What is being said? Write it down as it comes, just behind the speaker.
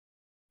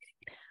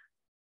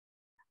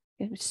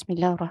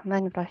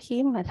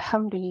Bismillahirrahmanirrahim.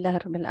 Alhamdulillah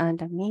Rabbil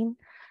Alameen.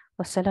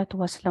 Wassalatu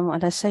wassalamu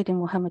ala Sayyidina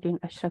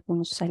Muhammadin Ashrafil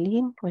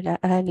Mursalin wa ala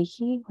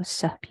alihi wa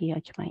sahbihi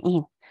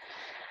ajma'in.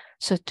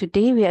 So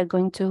today we are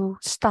going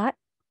to start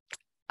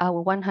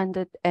our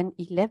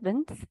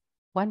 111th,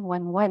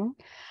 111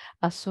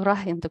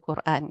 surah in the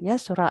Quran,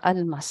 Surah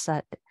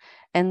Al-Masad.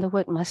 And the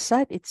word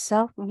Masad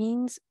itself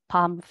means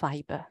palm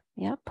fiber,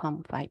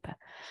 palm fiber.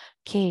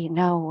 Okay,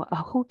 now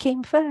who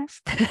came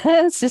first?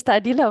 Sister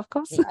Adila, of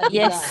course.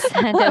 Yes,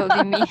 that will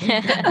be me.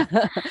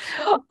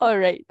 All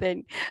right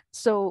then.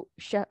 So,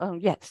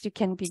 yes, you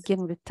can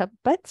begin with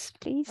tabbats,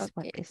 please. Okay,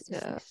 What is so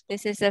this?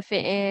 this is a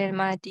fi'il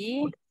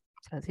madi.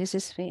 So this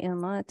is fi'il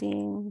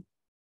madi.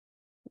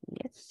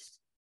 Yes.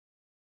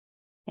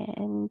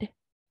 And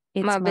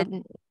it's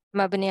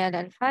mabni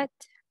ala al-fath.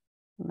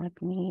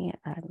 Mabni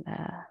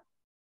ala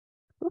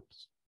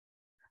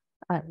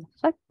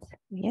al-fath.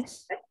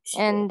 Yes.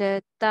 And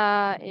the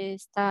ta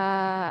is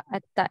ta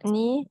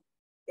at-ta'ni.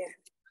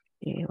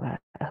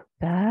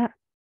 That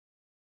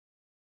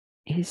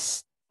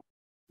is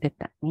the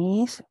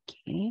ta'nis.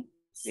 Okay.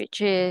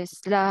 Which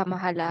is la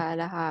mahala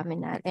laha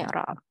min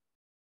al-i'rab.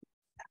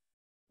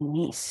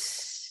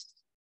 Nis.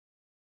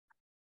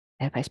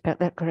 Have I spelled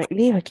that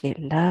correctly? Okay.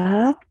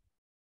 La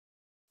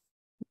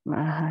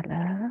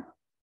mahala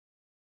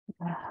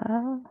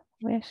laha.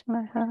 Where's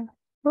mahala?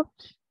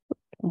 Oops.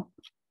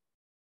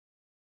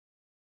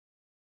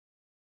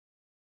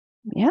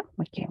 Yeah.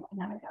 Okay.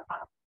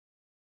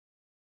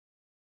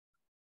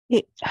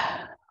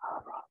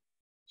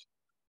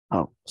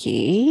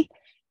 Okay.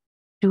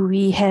 Do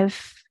we have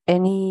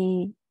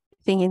anything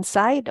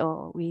inside,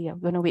 or we are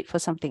going to wait for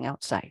something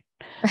outside?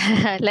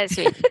 Let's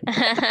wait.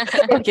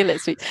 Okay,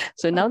 let's wait.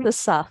 So now the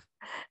Sarf.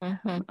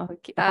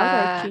 Okay. How do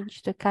I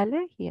change the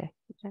color here?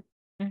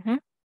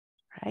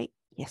 Right.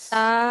 Yes.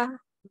 Ta,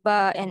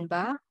 ba, and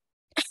ba.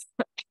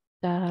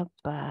 Ta,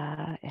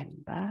 ba,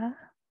 and ba.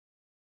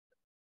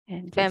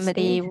 And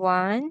Family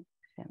one.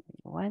 Family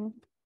one.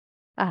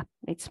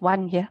 It's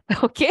one here.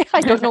 Okay,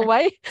 I don't know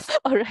why.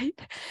 All right.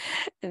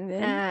 And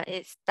then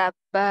it's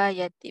tabba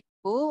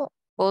yatibu.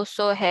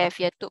 Also have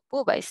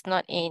yatubu, but it's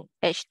not in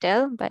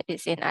Hdel, but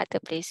it's in other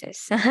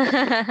places.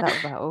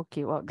 tabba.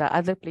 Okay, well, the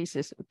other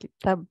places. Okay,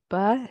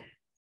 tabba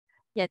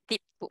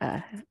yatibu.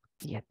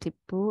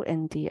 Yatibu,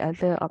 and the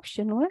other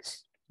option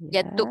was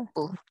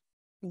yatubu.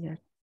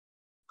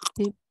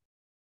 Yatib.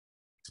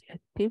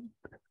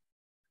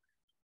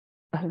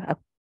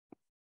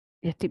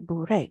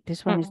 Yatibu, right?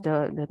 This one is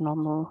the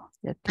normal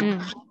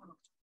yatib.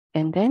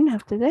 And then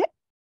after that,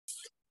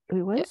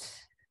 it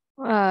was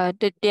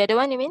the other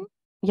one you mean?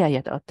 Yeah,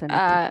 the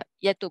alternative.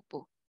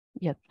 Yatubu.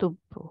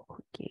 Yatubu.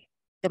 Okay.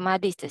 The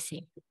madi is the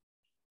same.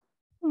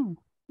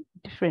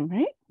 Different,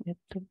 right?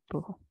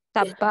 Yatubu.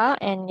 Tabba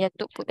and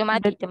yatubu. The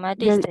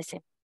madi is the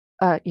same.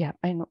 Yeah,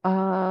 I know.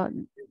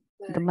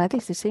 The madi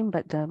is the same,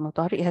 but the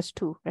mudari has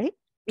two, right?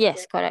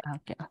 Yes, correct.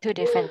 Okay. Two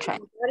different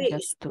tribes.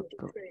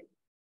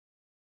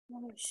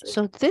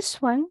 So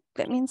this one,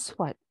 that means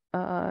what?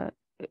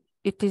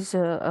 It is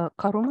a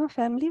Karuma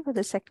family for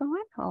the second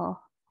one, or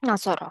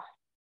Nasara.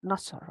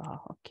 Nasara.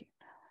 Okay.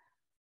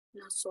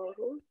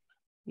 Nasaru.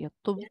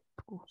 Yatubu.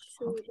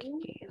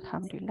 Okay.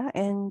 Alhamdulillah.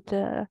 And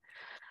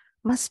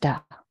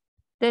Mazda.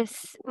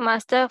 This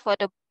master for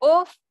the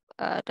both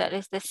that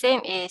is the same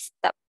is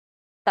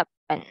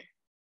tabban.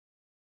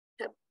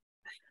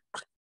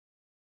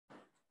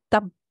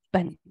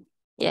 Tabban.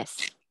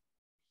 Yes.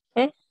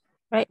 Okay.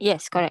 Right.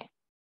 Yes. Correct.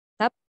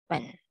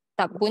 Tabban.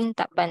 Tabun.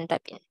 Tabban.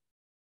 Tabin.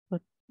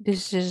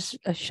 This is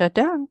a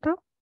shada on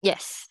top?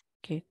 Yes.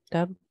 Okay.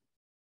 Tab.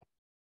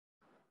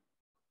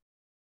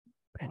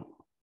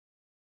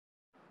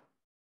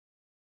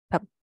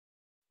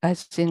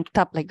 As in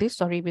tab like this,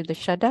 sorry, with the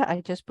shada,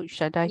 I just put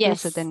shada here,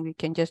 so then we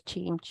can just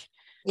change.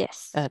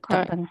 Yes.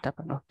 Taban.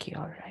 Okay,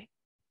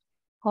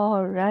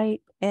 all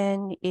right.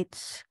 And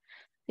it's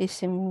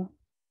isim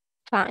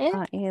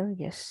fa'il,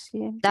 yes.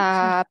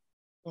 Tab.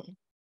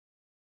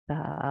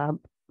 Tab.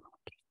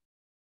 Okay.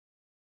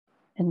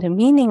 And the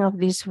meaning of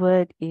this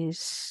word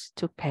is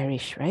to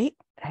perish, right?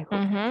 I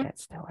hope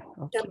that's the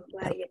one.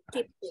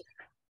 Okay.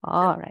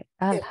 All right.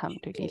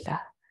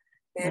 Alhamdulillah.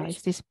 Now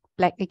is this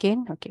black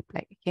again? Okay,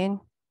 black again.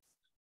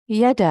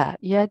 Yada.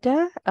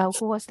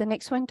 Who was the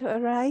next one to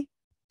arrive?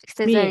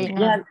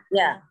 Yada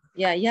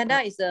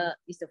is a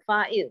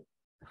fa'il.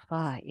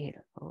 Fa'il.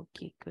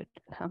 Okay, good.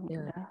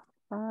 Alhamdulillah.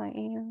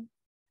 Fa'il.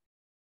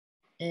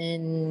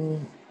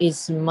 And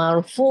it's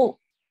marfu.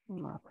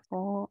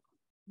 Marfu.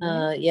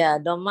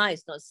 Dhamma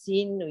is not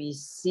seen. We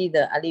see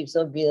the alif.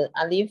 So bil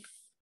alif.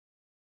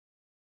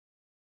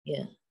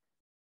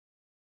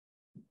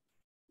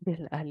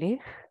 Bil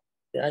alif.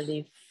 The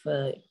alif,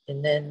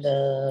 and then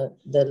the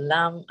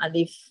lam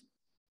alif,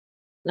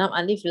 lam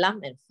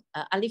and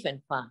alif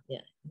and fa.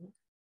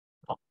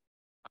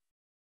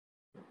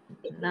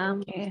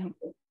 Lam.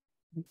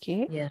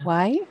 Okay.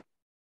 Why?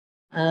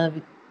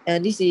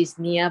 This is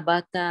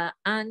niyabata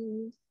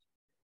an.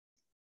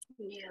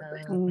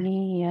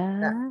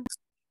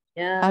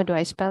 How do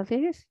I spell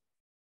this?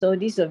 So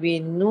this will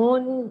be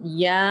Nun,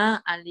 Ya,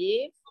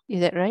 Alif,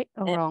 Is that right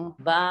or and wrong?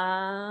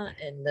 Ba,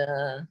 and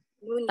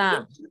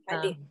Ta.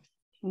 Ta.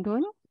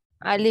 Dun?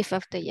 Alif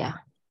after ya.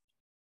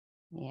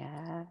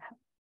 Yeah.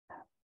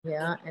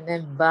 Yeah, and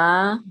then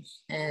Ba,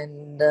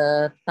 and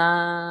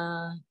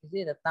Ta. Is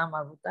it the Ta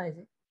Marbuta? Is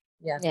it?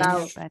 Yeah,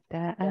 Ta. Yes.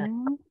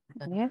 Bataan.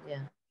 Yeah.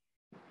 Yeah.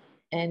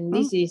 And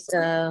this is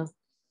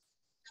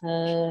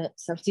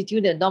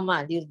substitute the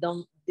Dhamma, Dil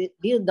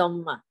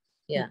Dhamma.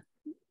 Yeah.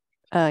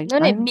 No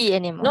need B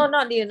anymore. No,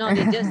 not Dil,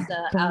 just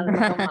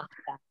Dhamma.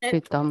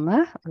 With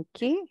Dhamma.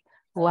 Okay.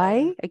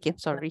 Why? Again,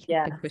 sorry.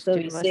 Yeah. The So question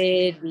we was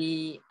say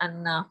the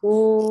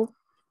Annahu.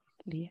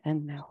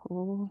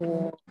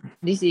 Li'annahu.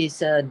 This is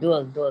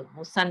dual,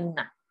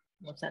 Musanna.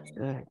 Musanna.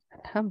 Good.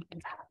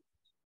 Alhamdulillah.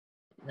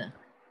 Yeah.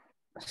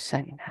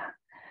 Sanna.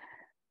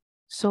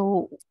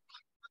 So,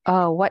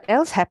 what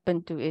else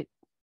happened to it?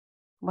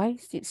 Why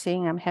is it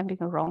saying I'm having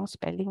a wrong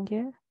spelling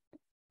here?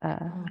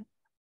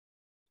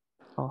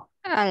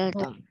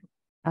 Aldom.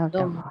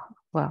 Dhamma.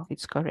 Wow,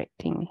 it's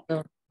correcting me.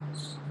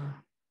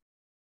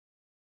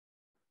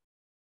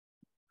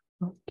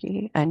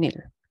 Okay,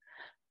 Anil.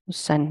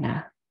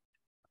 Musanna.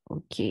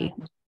 Okay.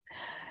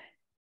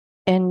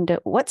 And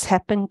what's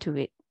happened to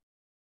it?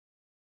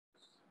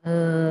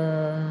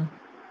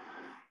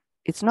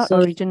 It's not So-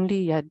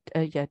 originally yada.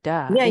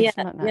 Yeah, It's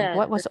yeah, not, yeah.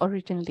 What was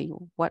originally?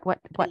 What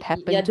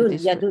happened to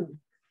this? Yadun.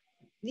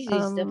 This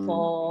is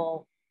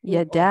for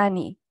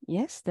Yadani.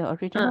 Yes, the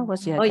original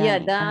was oh,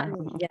 Yadani.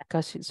 Yadani, yeah.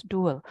 Because it's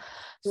dual.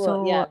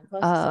 Dual, yeah,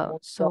 because it's a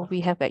So motor.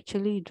 we have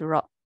actually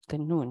dropped the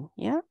noon.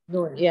 Yeah.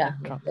 No, yeah,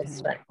 Drop the that's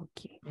noon. right.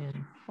 Okay. Yeah.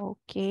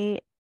 Okay.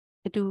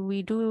 Do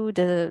we do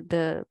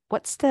the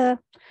what's the?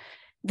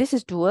 This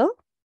is dual.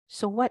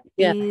 So what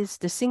Yeah. is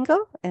the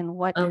single and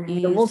what The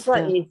is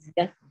mufrad the? is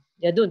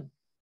Yadun.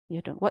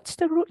 You don't. What's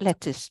the root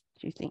letters?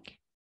 Do you think?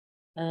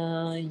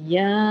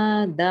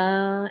 Ya,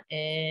 da,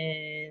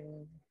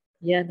 and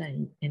Yada,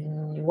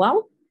 and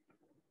Wow.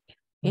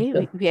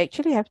 Okay, we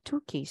actually have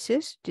two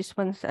cases. This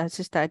one's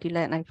Sister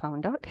Adila and I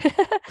found out.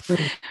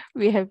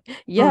 We have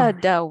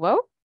Yada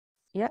Wow.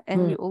 Yeah,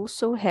 and we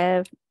also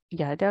have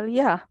Yadal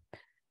Ya.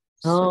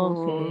 So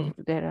Okay.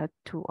 there are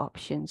two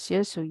options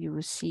here. So you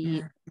will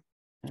see it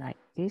like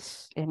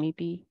this, and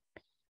maybe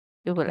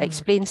it will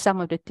explain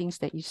some of the things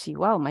that you see.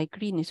 Wow, my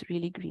green is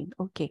really green.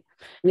 Okay.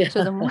 Yeah.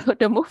 So the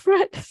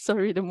mufrad,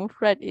 sorry, the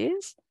mufrad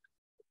is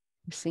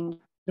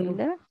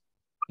singular.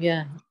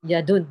 Yeah,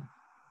 Yadun.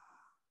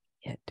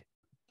 Yad.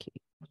 Okay.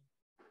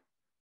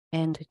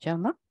 And the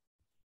jama.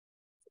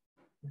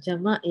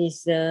 Jama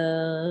is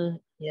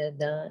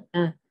Yada,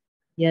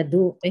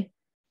 Yadu,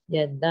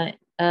 Yada,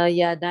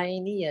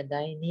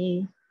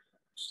 Yadaini.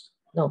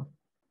 No,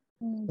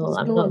 no,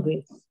 I'm not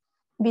going.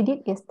 We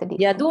did yesterday.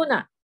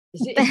 Yaduna.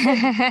 Is it?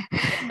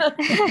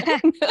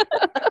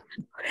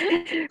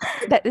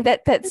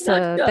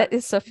 That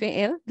is a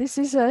fi'il. This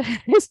is a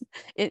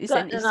it's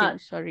an isim.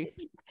 Sorry.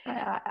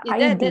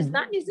 That's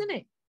none, isn't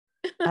it?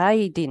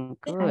 I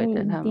didn't. Good.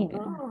 Aidin.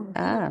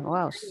 Alhamdulillah.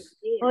 Wow.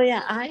 Oh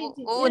yeah, I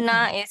did.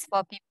 Una is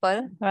for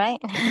people, right?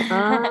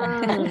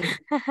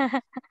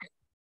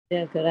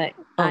 Yeah, correct.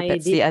 Oh,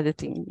 that's the other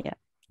thing. Yeah.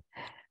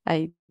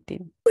 I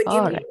did.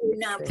 All right.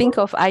 Think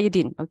of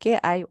iodine. Okay.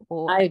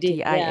 IODIN.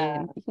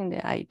 Yeah.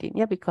 Iodine.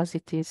 Yeah, because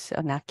it is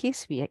a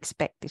nakis, we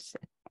expect this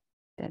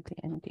at the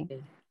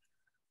ending.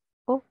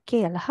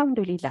 Okay,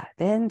 alhamdulillah.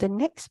 Then the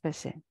next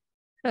person.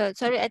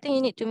 Sorry, I think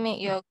you need to make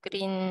your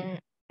green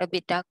a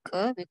bit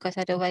darker because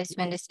otherwise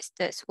when the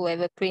sisters,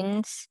 whoever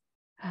prints,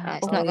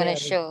 it's not going to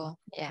show.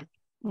 Yeah.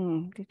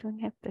 They don't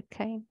have the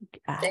kind.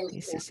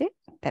 This is it.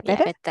 That Yeah,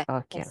 better? better.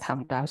 Okay, Yes.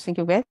 alhamdulillah. I was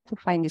thinking where to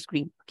find this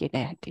green. Okay,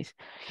 there it is.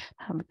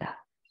 Alhamdulillah.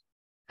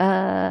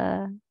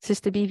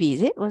 Sister Bibi,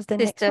 is it? Was the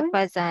next Sister one?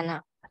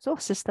 Fazana. So,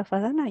 Sister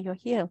Fazana, you're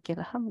here. Okay,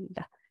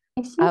 alhamdulillah.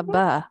 Is she here?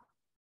 Abba.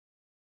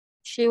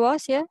 She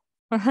was here?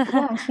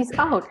 Yeah, she's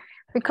out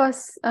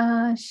because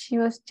she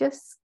was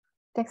just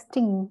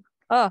texting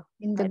Oh,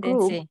 in the I didn't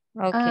group. see.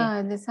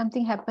 Okay. There's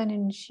something happened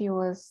and she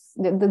was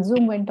the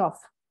Zoom went off.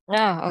 Oh,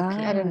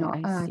 okay. I don't know.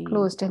 I see.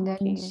 Closed and then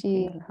Okay,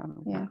 she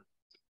alhamdulillah.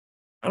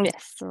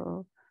 Yes.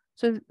 So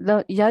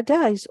the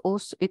yada is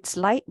also, it's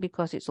light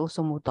because it's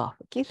also mudaf.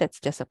 Okay, that's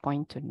just a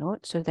point to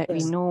note so that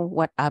we know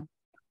what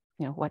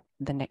what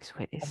the next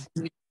word is.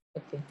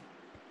 Okay.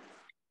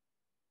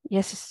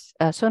 Yes,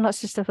 so not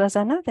Sister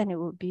Fazana, then it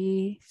would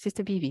be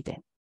Sister Bibi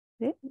then.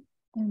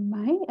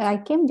 I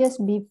came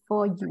just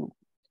before you,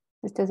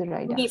 Sister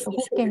Zoraida. So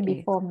who came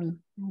before me?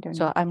 I don't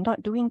So know. I'm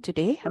not doing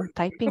today. I'm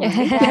typing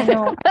only. Yeah, I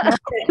know.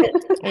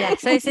 Yeah,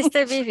 so it's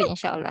Sister Vivi,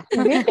 inshallah.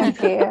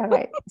 Okay, all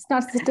right. It's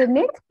not Sister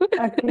Nick?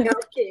 Okay.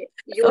 Okay.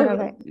 All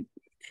right.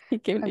 She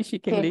came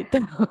Okay.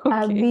 later.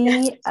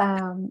 Okay.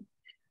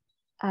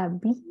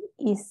 Abi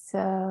is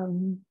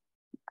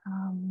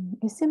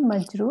isim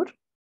majrur.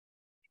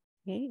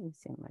 Okay,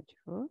 isim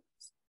majrur.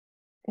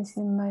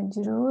 Isim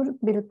majrur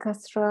bil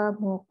kasra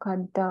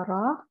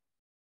muqaddara.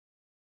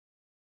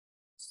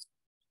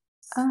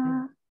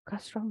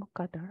 Kasra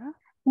muqaddara?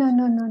 No.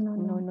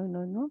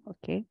 No.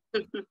 Okay.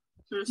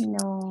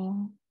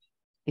 No.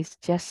 It's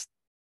just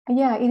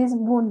Yeah, it is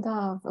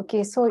mudaf.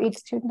 Okay, so it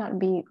should not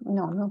be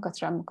no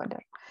kasra muqaddar.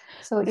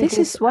 So This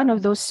it is is one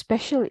of those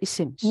special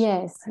isms.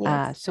 yes,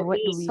 yes. So what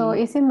do we? So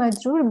isim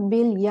majrur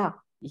bil ya.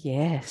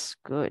 Yes,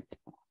 good.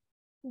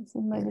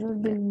 Isim majrur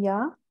bil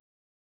ya.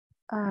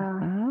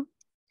 Uh-huh.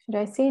 Should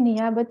I say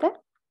niyabatan?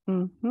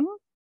 Mm-hmm.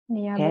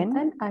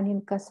 Niyabatan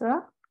anil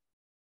kasra.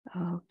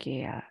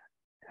 Okay,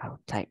 I'll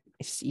type.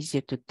 It's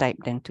easier to type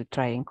than to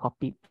try and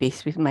copy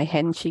paste with my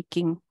hand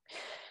shaking.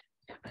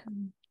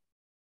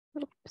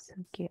 Oops.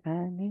 Okay,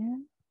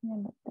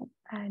 Niyabatan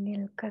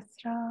anil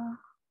kasra.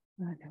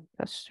 anil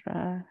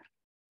kasra.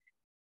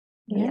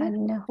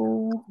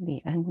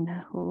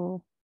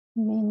 Li'annahu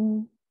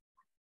min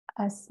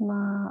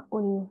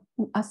asma'il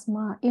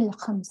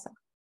khamsa.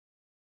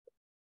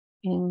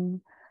 In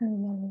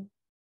Min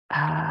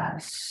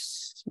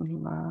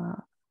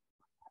asma.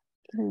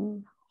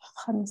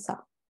 khamsa.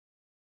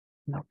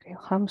 Okay,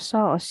 khamsa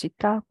or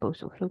sita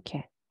both also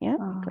can. Yeah,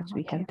 because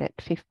we have that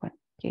fifth one.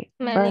 Okay,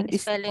 Smelling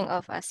spelling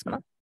of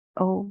asma.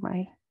 Oh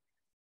my.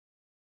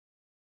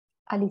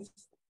 Alif.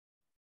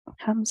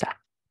 Hamza.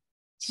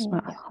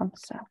 Isma Yeah.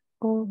 Hamza.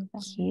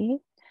 Okay.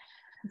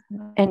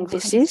 Isma And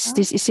this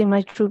isim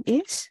majrur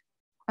is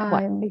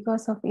what?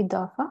 Because of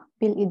idafa,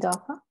 bil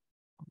idafa.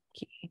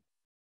 Okay.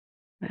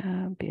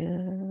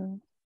 Bil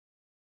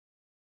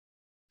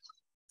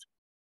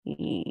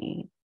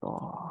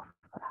idafa.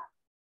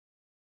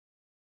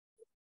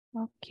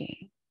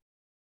 Okay.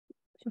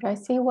 Should I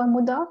say one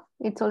mudaf?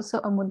 It's also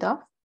a mudaf.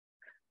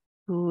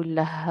 To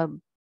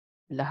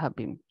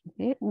lahabim. Is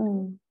it?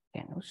 And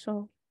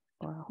also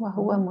Wa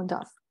huwa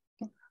mudaf.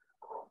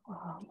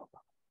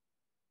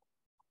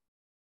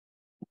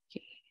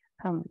 Okay.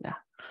 Alhamdulillah.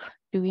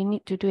 Do we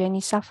need to do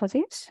any stuff for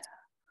this?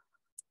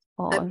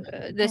 Or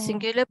The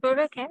singular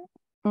plural can?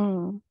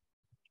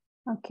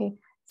 Okay.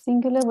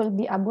 Singular will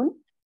be abun.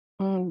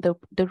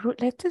 The root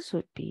letters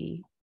would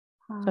be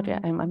sorry,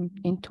 I'm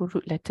into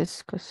root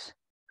letters because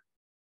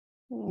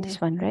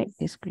this one, right?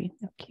 This green.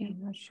 Okay.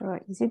 I'm not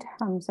sure. Is it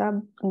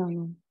Hamza?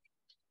 No.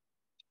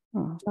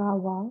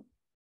 Wow.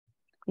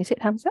 Is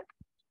it Hamza?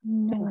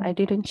 No. I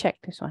didn't check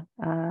this one.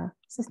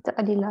 Sister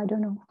Adila, I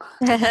don't know.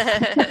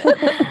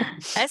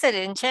 I said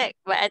didn't check,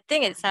 but I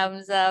think it's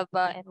Hamza,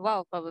 Ba, and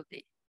Wow,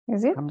 probably.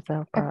 Is it?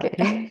 Hamza,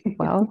 Okay.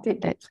 Wow.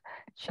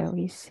 Shall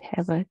we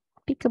have a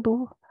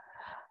peekaboo?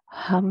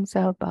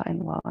 Hamza, Ba,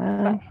 and Wow.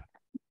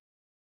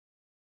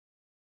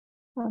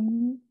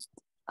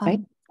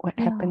 Right? What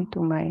happened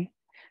to my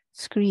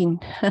screen?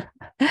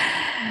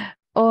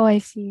 Oh, I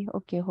see.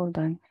 Okay, hold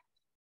on.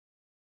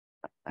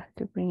 I have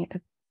to bring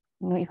it.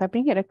 No, if I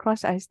bring it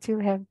across, I still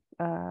have.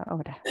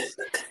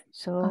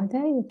 So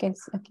there you can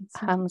see.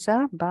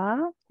 Hamza,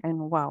 Ba,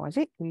 and Wow. Was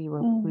it? We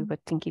were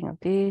thinking of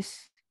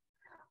this.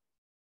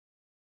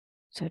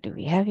 So do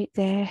we have it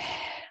there?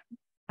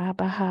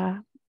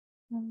 Abaha.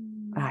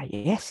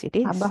 Yes, it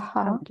is.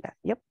 Abaha.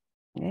 Yep.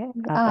 Yeah.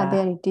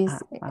 There it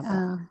is.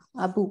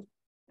 Abu.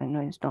 No,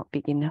 it's not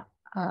big enough.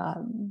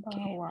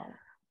 Okay. Wow.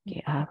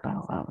 Okay,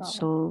 wow.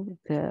 So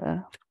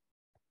the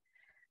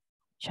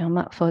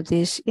jamak for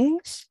this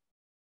is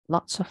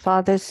lots of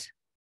fathers.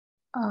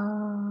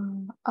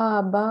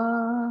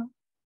 Aba.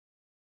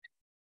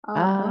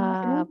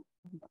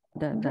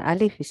 The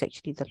alif is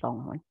actually the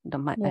long one. The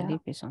mat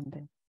alif is on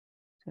the.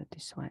 So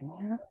this one,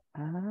 yeah.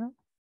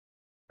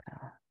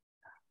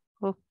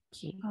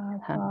 Okay.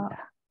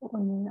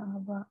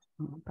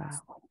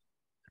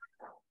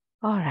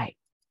 All right.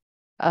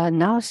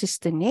 Now,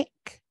 Sister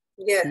Nick.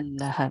 Yeah.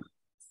 Lahab.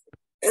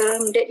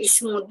 That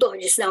is mudah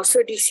just now.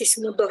 So this is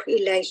mudah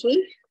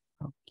ilahi.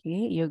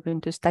 Okay, you're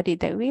going to study it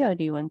that way, or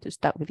do you want to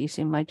start with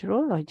isim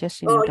majrur or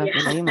just mudah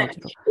ilahi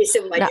majrur?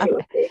 Isim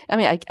majrur. I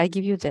mean, I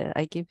give the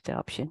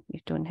option. You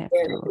don't have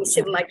to.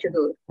 Isim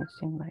majrur.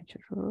 Isim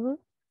majrur.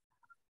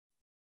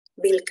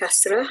 Bil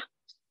kasrah.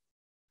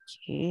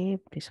 Okay,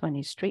 this one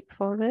is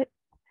straightforward.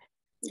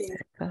 Yeah.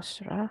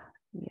 Kasrah.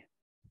 Yeah.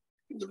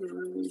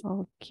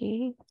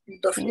 Okay.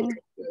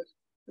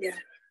 Yeah.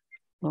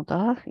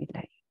 Mudaf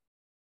ilahi.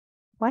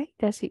 Why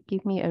does it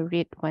give me a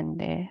red one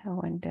there? I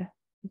wonder.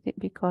 Is it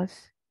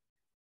because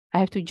I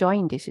have to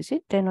join this? Is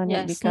it? Then when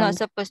it becomes not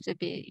supposed to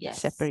be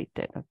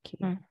separated.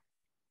 Okay.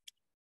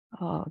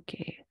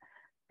 Okay.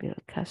 Bil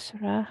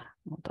kasrah.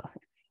 Mudaf.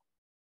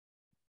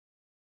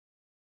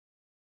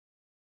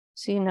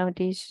 See,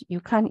 nowadays you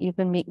can't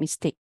even make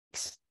mistakes.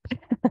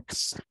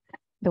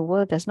 The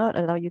world does not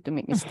allow you to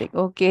make mistakes.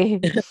 Okay.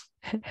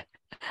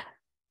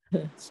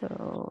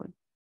 So,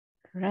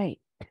 right.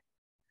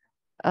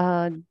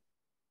 Do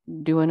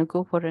you want to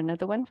go for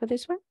another one for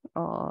this one,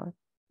 or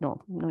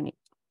no need?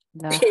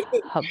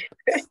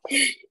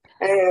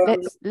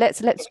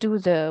 Let's do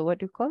the, what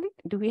do you call it?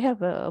 Do we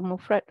have a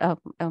mufrad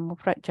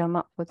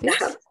jamak for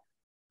this?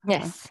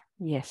 Yes.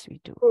 Yes, we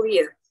do. Oh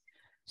yeah.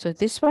 So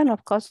this one,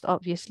 of course,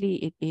 obviously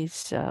it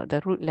is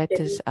the root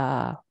letters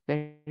are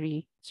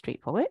very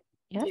straightforward.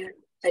 Yeah.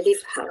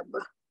 Alif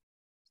haba.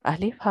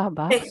 Alif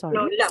haba. Sorry.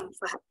 No, lam.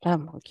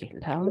 Lam. Okay.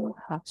 Lam.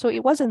 So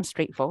it wasn't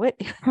straightforward.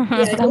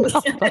 Yeah,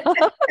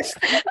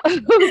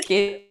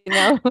 Okay.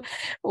 Now,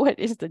 what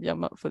is the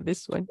jamak for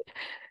this one?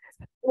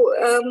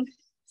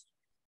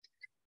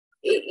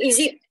 Is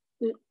it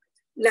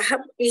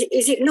Lahab?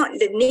 Is it not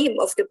the name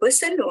of the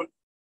person or?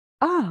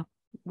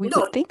 We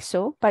No. would think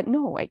so, but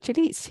no,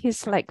 actually it's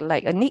his like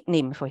a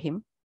nickname for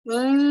him.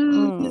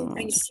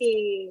 I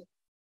see.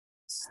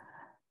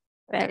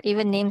 Well,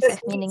 even names Because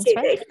have we meanings, say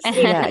right? that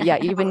his name Yeah,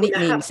 is even Abu Lahab.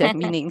 nicknames have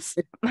meanings.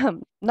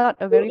 Not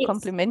a very It's-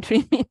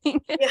 complimentary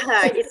meaning.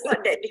 Yeah, it's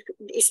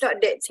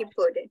not that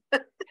simple then.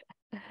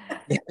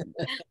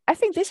 I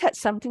think this had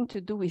something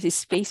to do with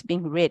his face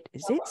being red.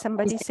 Is it?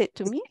 Somebody said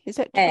to me. Is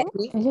that true?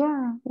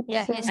 Yeah.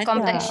 Yeah, his it's,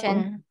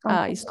 complexion.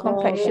 His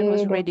complexion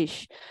was red.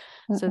 reddish.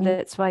 So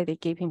that's why they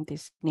gave him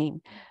this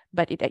name.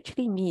 But it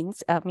actually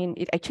means, flame,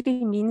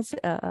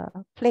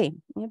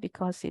 yeah,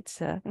 because it's,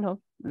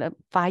 the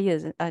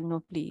fires are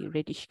normally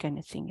reddish kind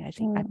of thing, I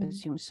think, I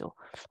presume so.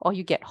 Or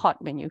you get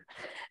hot when you,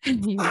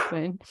 you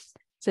burn.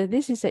 So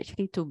this is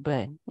actually to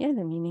burn. Yeah,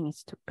 the meaning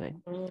is to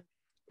burn.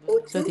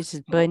 So this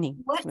is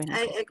burning. What? When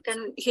I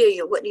can't hear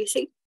you. What do you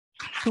say?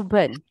 to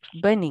burn,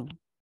 burning.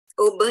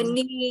 Oh,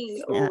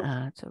 burning.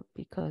 So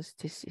because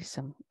this is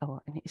some,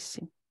 okay.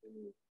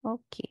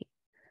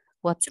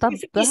 So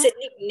if it is a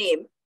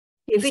nickname.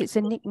 Yes, it's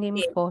a nickname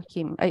for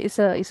him. It's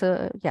a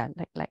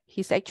like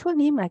his actual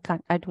name. I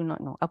do not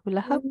know. Abu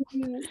Lahab.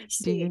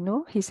 Do you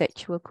know his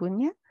actual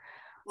kunya?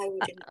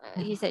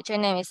 His actual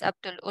name is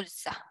Abdul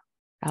Uzza.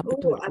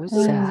 Abdul Abdul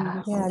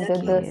Uzza. Yeah,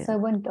 Okay. the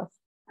servant of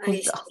I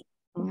Uzza. see.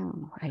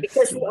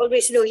 Because see. we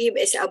always know him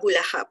as Abu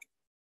Lahab.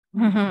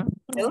 No?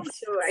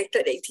 Yes. So I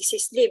thought that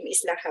his name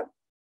is Lahab.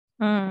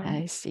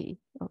 I see.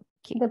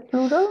 Okay. The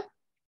plural?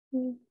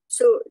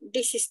 So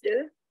this is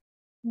the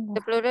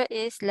The plural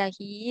is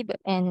Lahib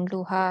and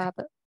Luhab.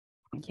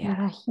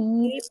 Yeah.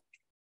 Lahib.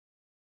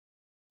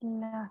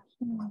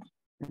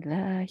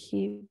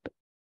 Lahib.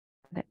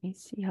 Let me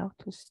see how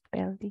to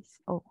spell this.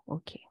 Oh,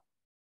 okay.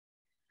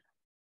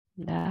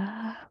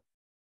 Lahib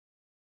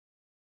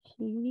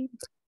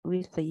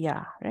with the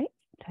ya, right?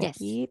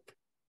 Yes. Lahib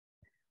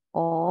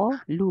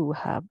or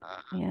Luhab.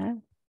 Yeah.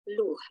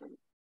 Luhab.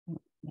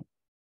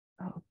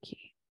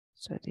 Okay.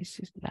 So this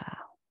is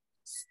La.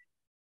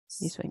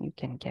 This one you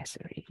can guess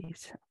already.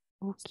 So,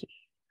 okay.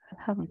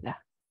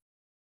 Alhamdulillah.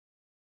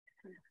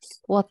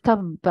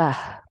 Watabah.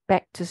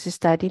 Back to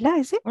Sister Adila,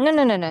 is it? No.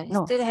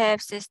 No. Still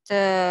have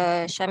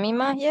Sister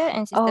Shamima here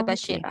and Sister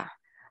Bashira.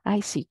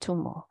 I see two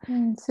more.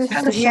 Sister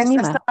Sister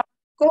Shamima.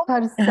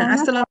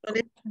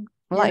 Assalamualaikum.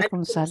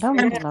 Waalaikumsalam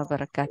warahmatullahi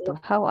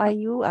wabarakatuh. How are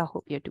you? I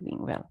hope you're doing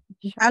well.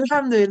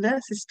 Alhamdulillah,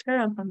 sister.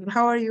 Alhamdulillah.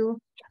 How are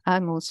you?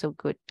 I'm also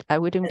good. I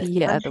wouldn't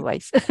be here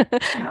otherwise.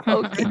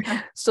 Okay.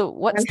 So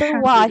what's the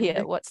wa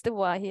here? What's the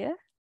wa here?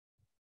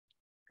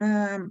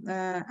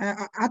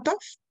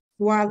 Ataf,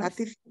 wal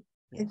atif.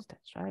 Yes,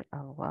 that's right.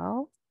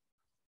 Al-waw.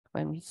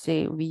 When we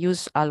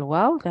use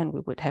al-waw, then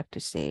we would have to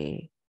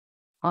say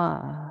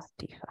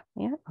Atifa.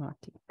 Yeah,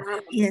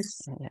 Atifa.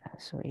 Yes. Yeah.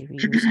 So if we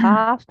use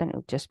half, then it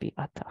would just be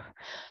ataf.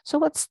 So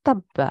what's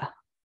tabba?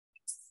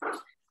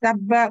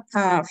 Tabba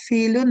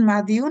fi'lun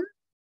madiyun.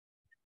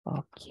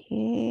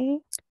 Okay.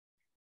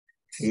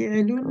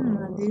 Fi'lun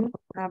madiyun.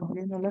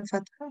 Mabni ala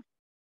fatha.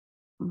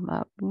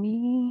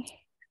 Mabni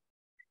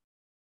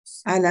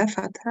Ala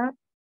fatha.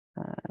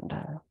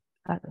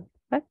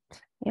 Fat.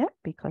 Yeah,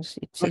 because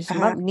it is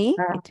mabni,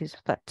 it is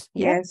fat.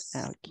 Yeah? Yes.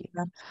 Okay.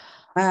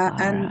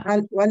 And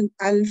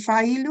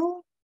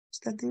al-fa'ilu.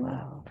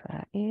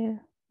 Fa'il.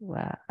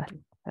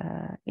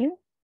 Fa'il.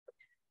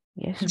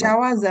 Yes.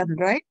 Jawazan,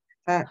 right?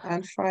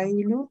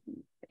 Al-fa'ilu.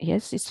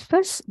 Yes, it's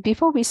first,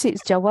 before we say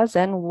it's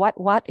jawazan,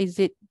 what is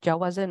it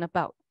jawazan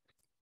about?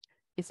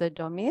 Is a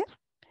domir?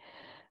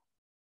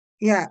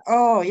 Yeah.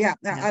 Oh, yeah.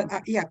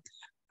 Yeah.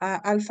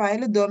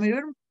 Al-fa'ilu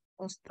domirun.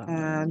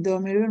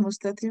 Domirun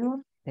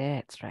mustatirun.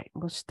 That's right,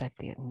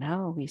 mustatir.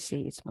 Now we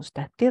say it's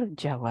mustatir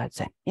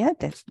jawazan. Yeah,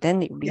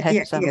 then it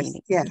has some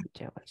meaning. Yeah.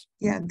 Jawaz.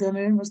 Yeah,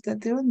 domirun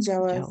mustatirun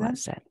jawazan.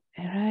 Jawazan.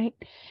 All right.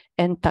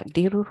 And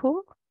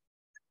takdiruhu?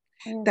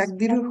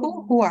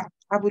 Takdiruhu huwa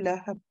Abu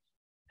Lahab.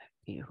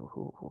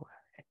 Takdiruhu huwa.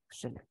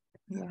 Excellent.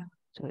 Yeah.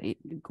 So it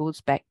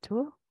goes back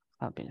to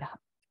Abu Lahab.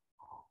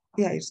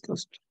 Yeah, it's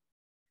close.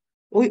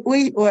 We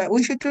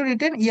should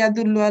written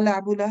Yadullu ala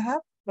Abu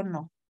Lahab, but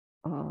no.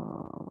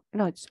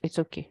 No, it's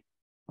okay.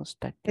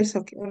 Mustatir. It's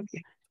okay.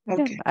 Okay.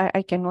 Yeah,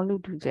 I can only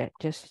do that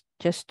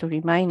just to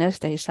remind us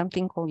there is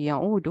something called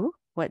ya'udu.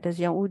 What does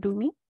ya'udu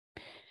mean?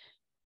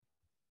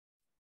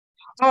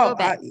 Oh, Go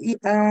back.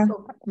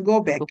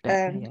 go back.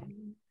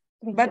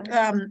 But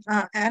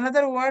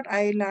another word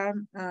I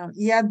learned,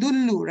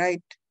 yadullu,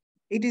 right?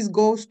 It is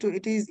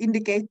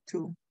indicate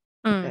to.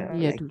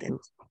 Like that.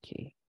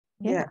 Okay.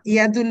 Yeah.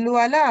 Yadullu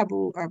ala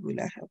Abu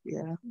Lahab.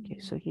 Yeah. Okay,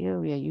 so here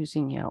we are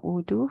using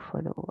ya'udu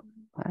for the word.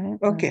 Right?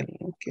 Okay.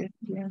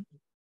 Yeah.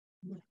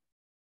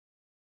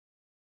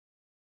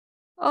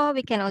 Or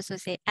we can also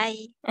say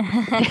I.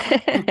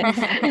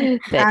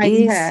 That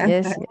is,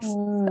 yes.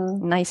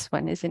 Nice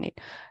one, isn't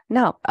it?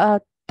 Now,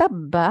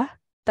 tabba,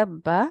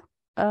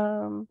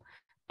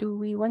 do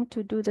we want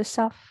to do the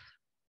sarf?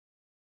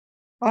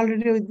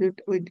 Already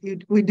we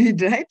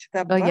did, right?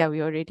 Oh yeah,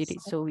 we already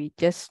did. So we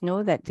just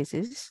know that this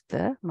is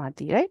the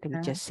Madi, right?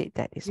 We just said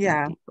that is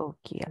Madi.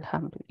 Okay,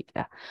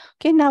 Alhamdulillah.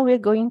 Okay, now we're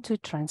going to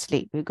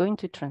translate. We're going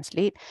to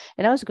translate.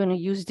 And I was going to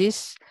use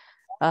this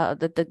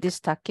this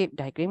Takib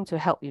diagram to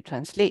help you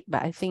translate,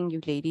 but I think you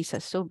ladies are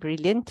so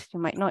brilliant. You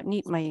might not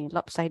need my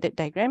lopsided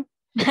diagram.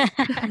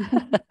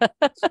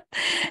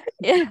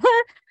 Yeah.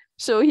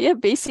 So here,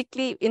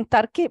 basically, in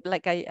Tarkib,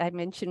 like I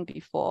mentioned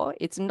before,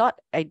 it's not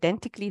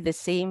identically the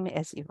same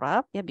as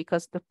Iraab, yeah,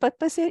 because the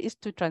purpose here is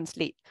to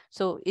translate.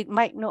 So it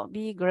might not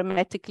be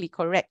grammatically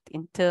correct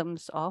in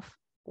terms of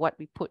what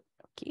we put,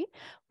 okay,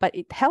 but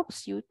it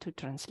helps you to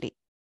translate.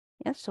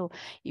 Yeah, so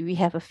we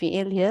have a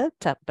fi'il here,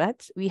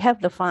 tabbat. We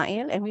have the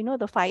fa'il, and we know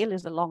the fa'il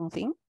is a long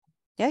thing.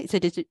 Yeah, it's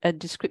a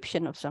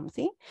description of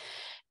something.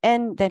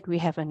 And then we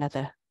have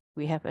another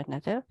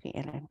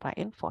fi'il and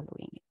fa'il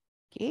following it.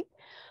 Okay,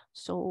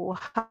 so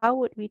how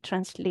would we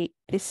translate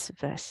this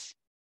verse?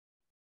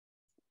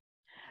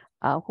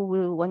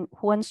 Who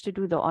wants to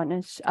do the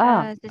honors?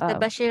 Sister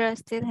Bashira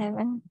still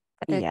haven't.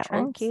 Yeah,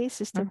 okay,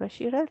 Sister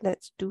Bashira,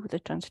 let's do the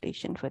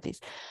translation for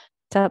this.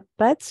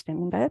 Tabbat,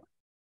 remember,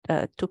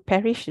 to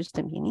perish is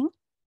the meaning.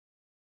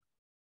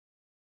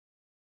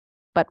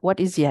 But what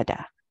is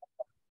yada?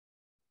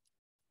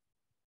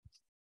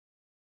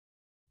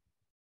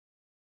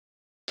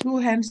 Two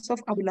hands of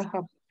Abu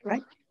Lahab,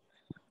 right?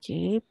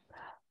 Okay.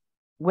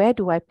 Where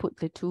do I put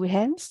the two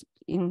hands?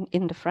 In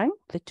the front,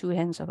 the two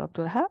hands of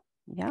Abu Lahab.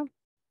 Yeah.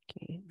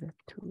 Okay, the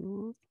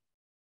two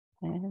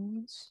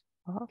hands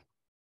of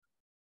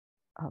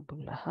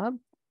Abu Lahab.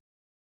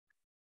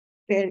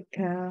 There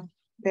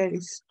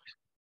is.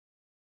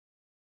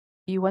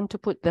 You want to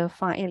put the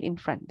fa'il in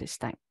front this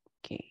time.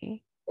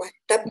 Okay. What?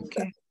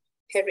 Okay.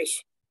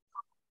 Perish.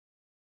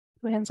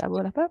 Two hands Abu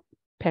Lahab.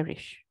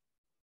 Perish.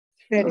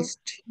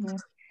 Perished. Yeah.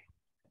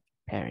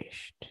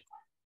 Perished.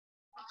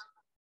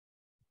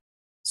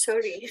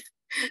 Sorry.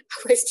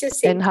 I was just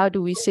saying. And how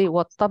do we say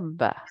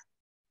watabba?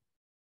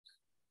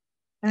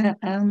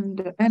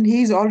 And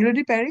he's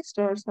already perished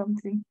or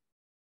something.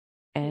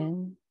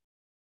 And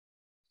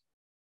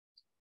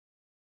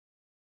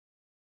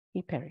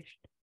he perished.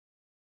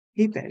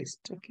 He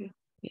perished. Okay.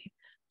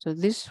 So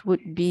this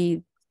would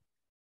be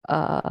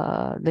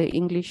the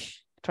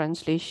English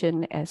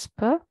translation as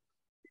per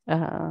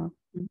the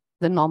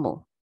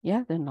normal.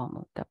 Yeah, the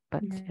normal.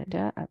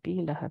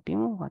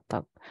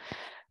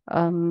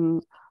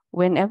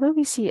 Whenever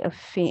we see a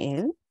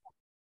fa'il,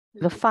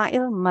 the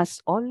fa'il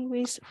must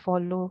always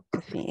follow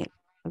the fa'il.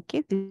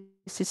 Okay,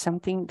 this is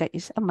something that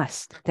is a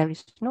must. There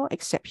is no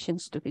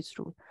exceptions to this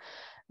rule.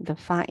 The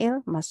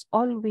fa'il must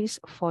always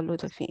follow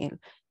the fa'il.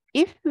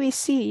 If we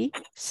see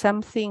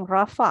something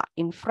rafa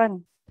in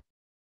front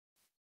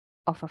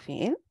of a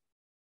fa'il,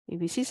 if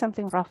we see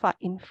something rafa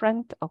in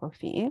front of a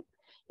fa'il,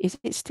 is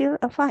it still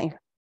a fa'il?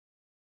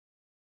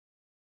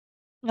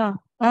 No.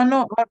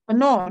 No.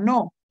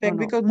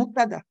 Because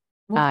mubtada.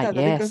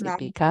 Yes, it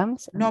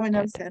becomes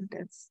nominal mubtada.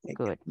 sentence.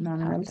 Good.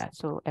 Nominal.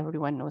 So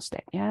everyone knows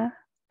that, yeah?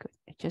 Good.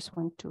 I just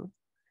want to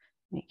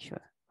make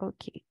sure.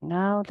 Okay,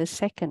 now the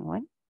second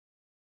one.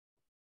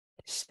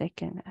 The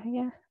second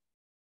ayah.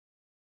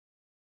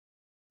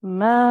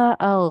 Ma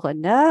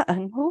aghna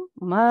anhu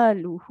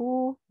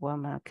maluhu wa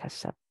ma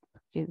kasab.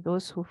 Okay,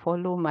 those who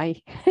follow my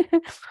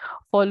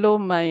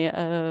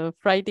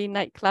Friday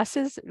night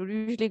classes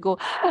usually go,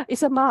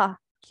 it's a ma.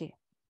 Okay,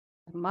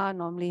 ma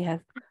normally has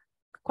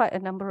quite a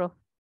number of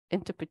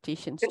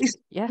interpretations.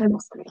 Yeah,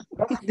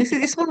 this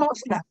is Ismul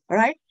Mawsula,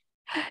 right?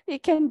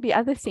 It can be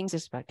other things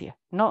as well, dear.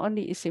 Not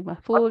only isim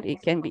maf'ul,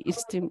 it can be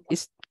istifham.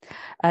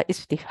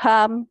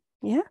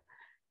 Yeah,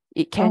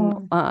 it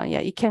can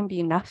it can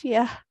be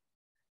nafiyah.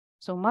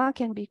 So ma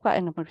can be quite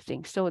a number of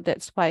things. So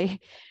that's why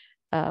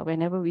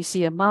whenever we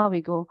see a ma,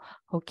 we go,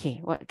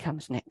 okay, what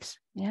comes next?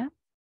 Yeah.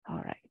 All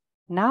right.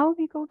 Now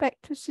we go back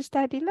to Sister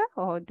Adila,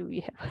 or do we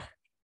have?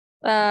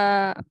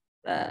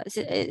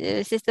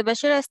 Sister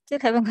Bashira still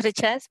haven't got a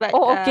chance, but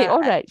okay,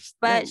 all right.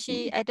 But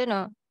I don't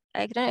know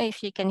if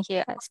she can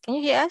hear us. Can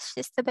you hear us,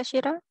 Sister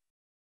Bashira?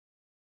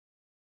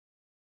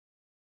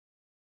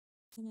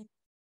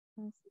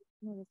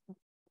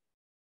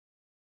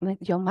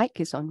 Your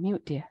mic is on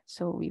mute, dear,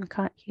 so we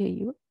can't hear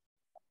you.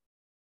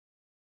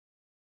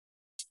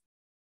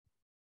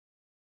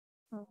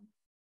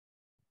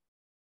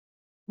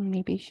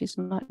 Maybe she's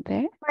not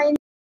there.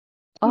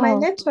 My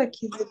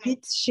network is a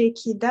bit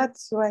shaky,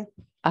 that's why.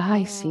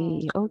 I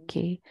see.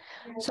 Okay.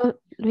 So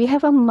we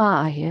have a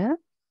ma here,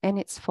 and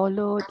it's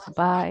followed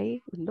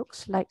by, it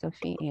looks like a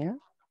fi'il.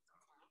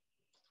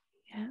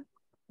 Yeah,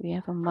 we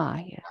have a ma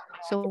here.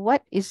 So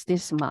what is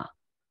this ma?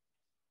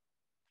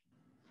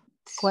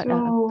 What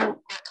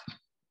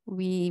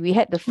we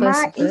had the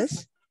first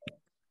verse.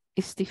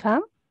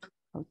 Istifham.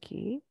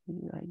 Okay,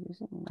 we are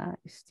using ma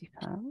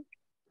istifham.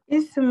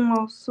 Ism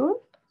mawsul.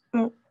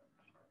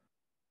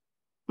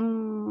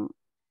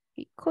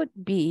 It could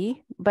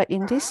be, but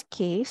in this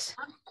case,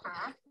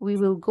 we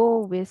will go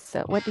with,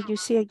 what did you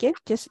say again?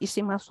 Just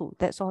isim mawsul.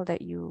 That's all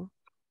that you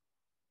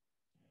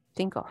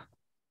think of.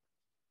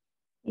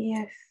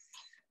 Yes.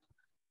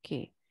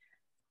 Okay.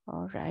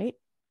 All right.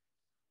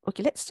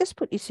 Okay, let's just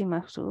put isim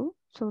mausul.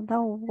 So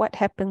now what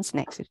happens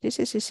next? If this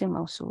is isim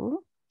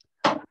mausul,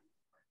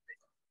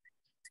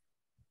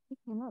 it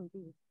cannot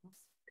be.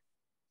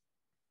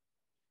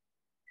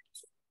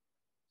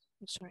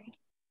 Sorry.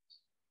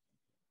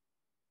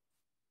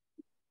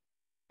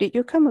 Did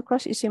you come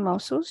across isim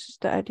mausul,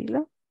 Sister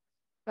Adila?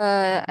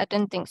 I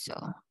don't think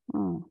so.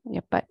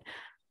 Yeah, but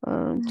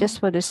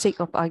just for the sake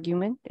of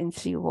argument and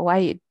see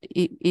why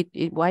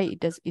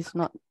it's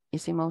not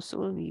isim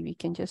mausul, we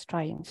can just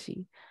try and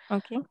see.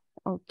 Okay.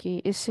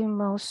 Okay, isim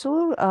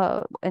mausul.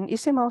 And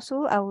isim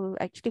mausul, I will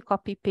actually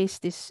copy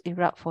paste this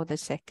Iraab for the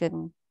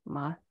second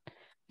ma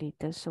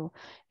later. So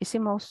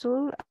isim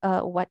mausul,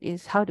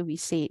 how do we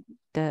say it?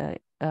 The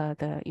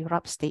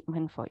Iraab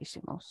statement for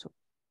isim mausul?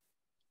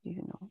 Do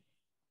you know?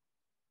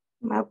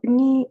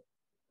 مبني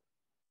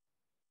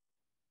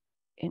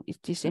And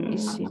it is an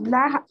isim.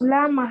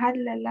 لا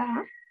محل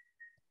لها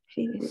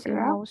في Isim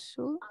الإعراب.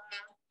 mausul.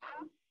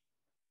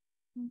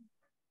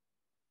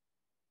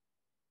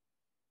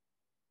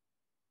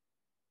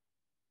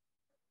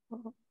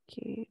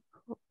 Okay,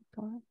 hold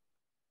on.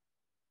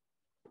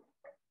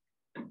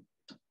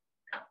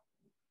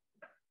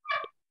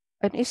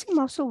 An isim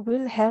mausul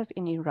will have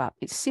an Iraab.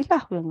 Its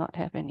silah will not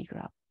have an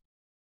Iraab.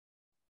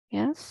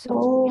 Yeah,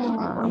 so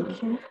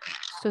okay.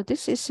 so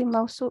this isim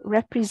mausul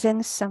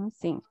represents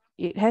something.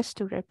 It has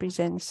to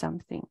represent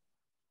something.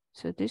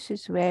 So this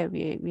is where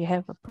we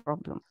have a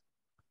problem.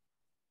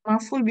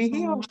 Maful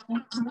bihi or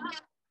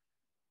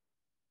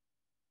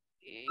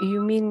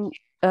You mean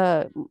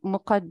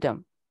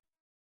muqaddam?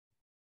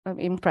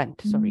 In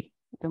front, sorry.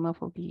 The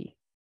maful bihi.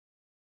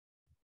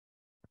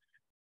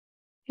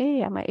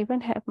 Hey, I might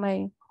even have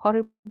my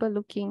horrible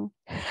looking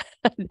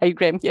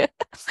diagram here.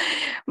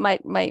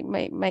 might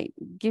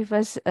give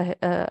us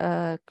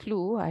a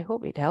clue. I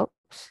hope it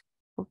helps.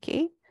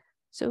 Okay.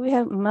 So we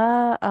have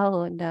ma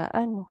aghna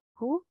anhu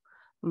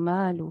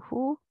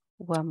maluhu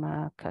wa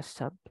ma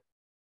kasab.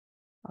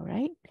 All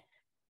right.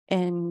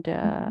 And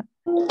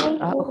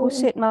who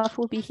said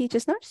maful bihi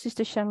just now?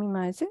 Sister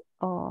Shamima, is it?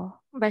 Or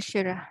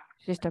Bashira.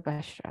 Sister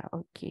Bashra?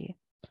 Okay.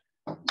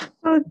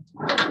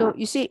 So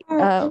you see,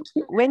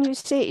 when you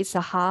say it's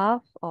a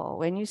half, or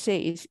when you say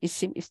it's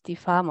isim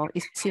istifham or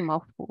isim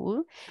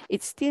maf'ul,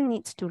 it still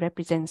needs to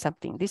represent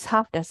something. This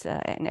half does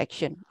an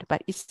action,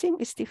 but isim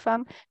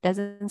istifham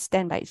doesn't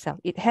stand by itself.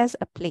 It has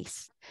a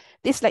place.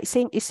 This like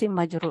saying isim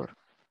majrur.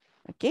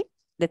 Okay,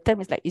 the term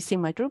is like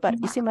isim majrur, but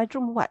isim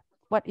majrur what?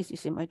 What is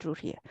isim majrur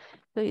here?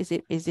 So is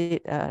it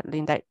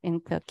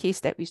in the case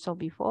that we saw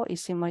before,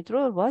 isim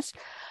majrur was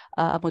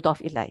mudaf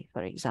ilai,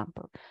 for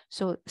example.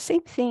 So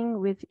same thing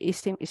with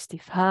isim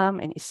istifham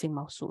and isim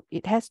mausul.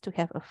 It has to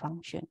have a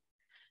function.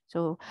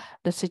 So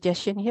the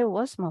suggestion here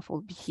was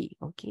maf'ul bihi.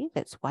 Okay,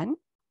 that's one.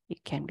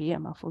 It can be a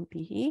maf'ul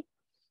bihi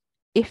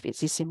if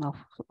it's isim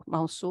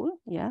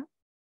mausul. Yeah.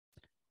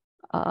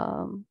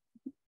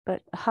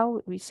 But how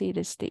would we say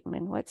the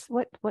statement? What's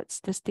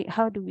the state?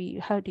 How did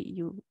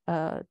you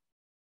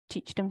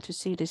teach them to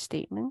say the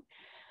statement?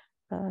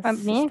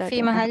 مبني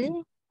في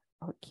محل.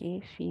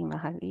 Okay, في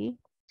محل.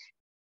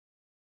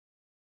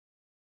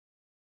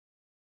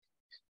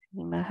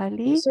 في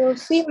محل. So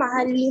في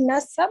محل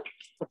نصب.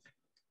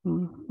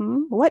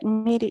 What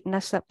made it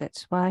nasab?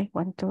 That's why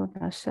one to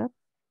nasab.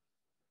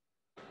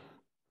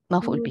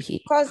 مفعول به.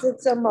 Because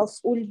it's a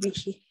مفعول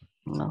به.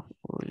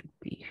 مفعول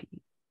به.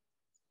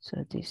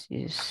 So this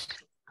is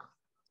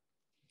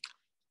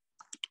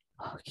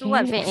okay. To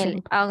what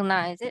fi'il?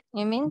 Aghna, is it?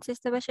 You mean,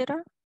 Sister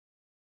Bashira?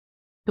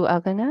 To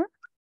aghna?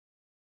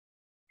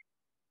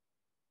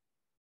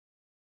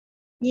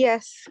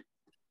 Yes.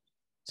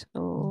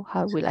 So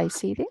how will I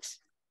say this?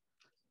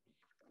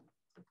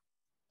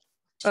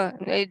 Oh,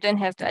 no, you don't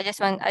have to. I just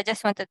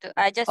wanted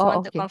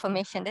Okay.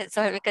 confirmation. That's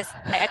all, because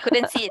I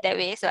couldn't see it that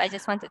way, so I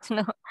just wanted to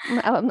know.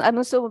 I'm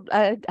also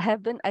I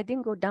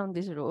didn't go down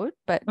this road,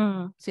 but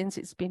since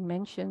it's been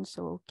mentioned,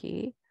 so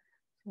okay.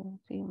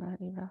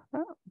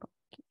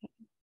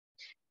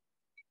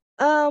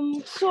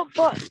 So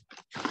but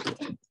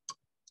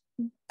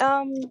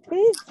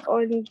based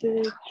on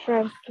the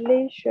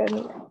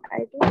translation,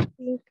 I don't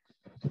think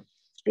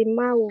the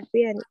ma will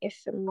be an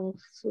ism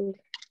mawsul.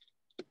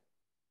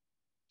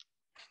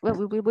 Well,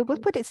 we will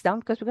put it down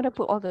because we're going to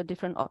put all the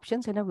different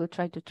options and then we'll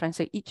try to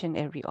translate each and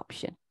every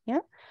option.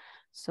 Yeah.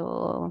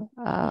 So,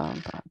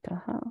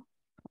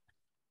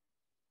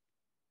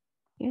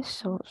 yes.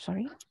 So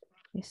sorry.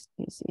 This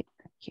is it.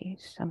 Okay,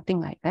 something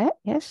like that.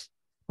 Yes,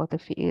 for the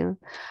field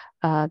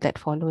that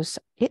follows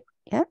it.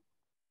 Yeah.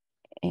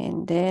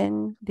 And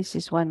then this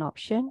is one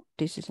option.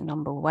 This is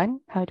number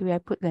one. How do I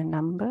put the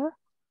number?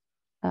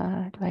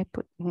 Do I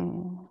put?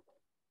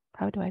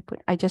 How do I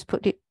put? I just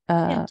put it.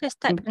 Yeah, just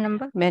type the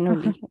number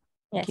manually.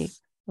 Yes. Okay.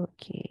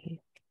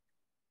 Okay.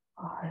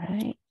 All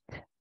right.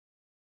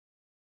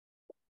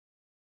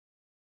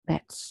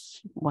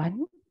 That's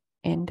one.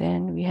 And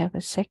then we have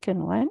a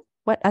second one.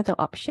 What other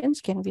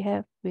options can we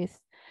have with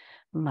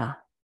ma?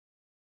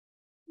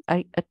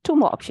 Two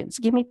more options.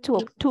 Give me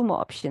two more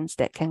options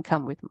that can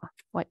come with ma.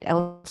 What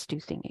else do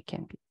you think it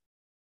can be?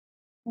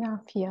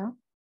 Nafia.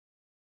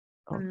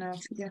 Oh,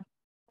 Nafia.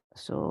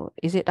 so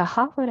is it a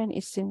harf or an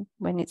isim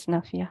when it's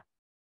nafia?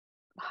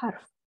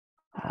 Harf.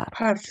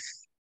 Harf.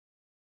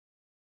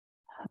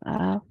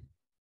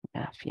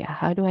 Nafia.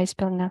 How do I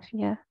spell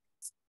nafia?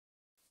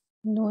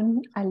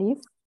 Nun, alif,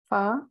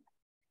 fa,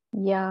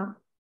 ya,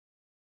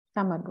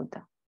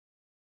 tamarbuta.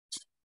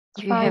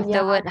 If you have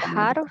the word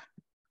harf,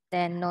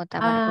 then no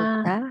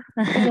tamarbuta.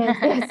 Yes,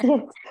 yes,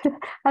 yes.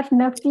 Harf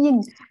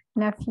nafin.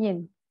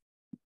 Nafin.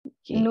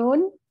 Okay.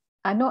 Nun,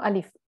 no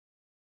alif.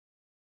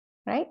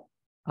 Right?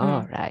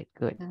 All right,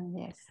 good.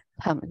 Yes.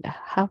 Alhamdulillah.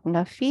 Harf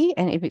nafi,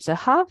 and if it's a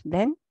half,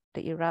 then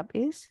the Iraab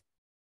is?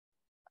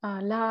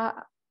 La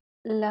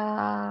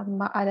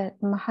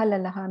mahalla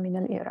laha min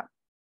al-i'rab.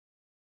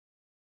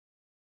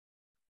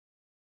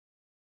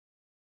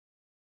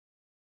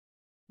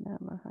 La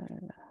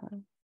mahalla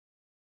laha.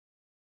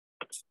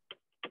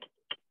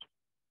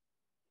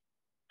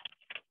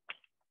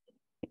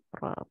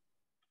 I'rab.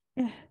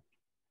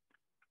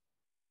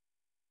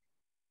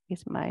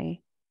 Is my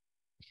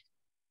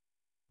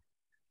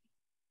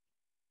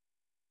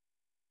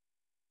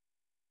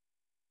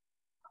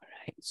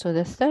right. So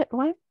the third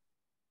one.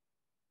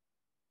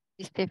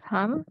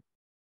 Istifham.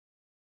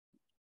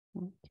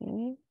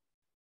 Okay.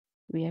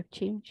 We have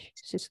changed,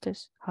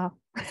 sisters. Half.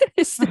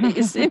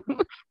 Isim.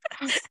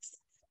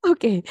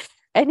 Okay.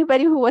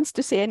 Anybody who wants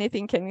to say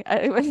anything can.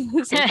 Free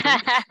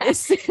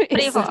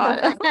for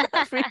all.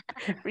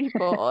 Free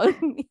for all.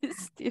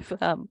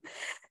 Istifham.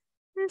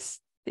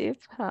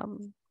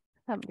 Istifham.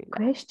 Alhamdulillah.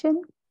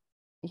 Question?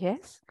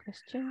 Yes,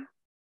 question.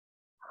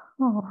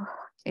 Oh.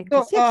 So,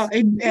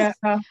 Yes.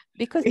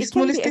 Because it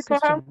can be a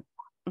question.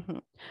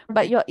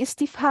 But your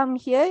istifham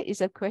here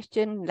is a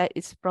question, like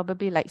it's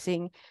probably like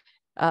saying,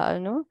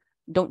 no,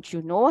 don't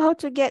you know how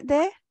to get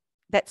there?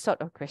 That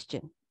sort of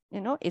question.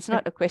 You know, it's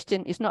not a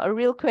question, it's not a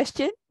real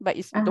question, but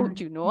it's don't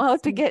you know how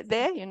to get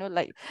there? You know,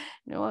 like,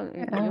 you know,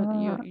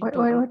 you what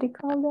don't do you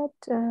call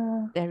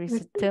that? there is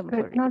a term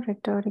for it. Not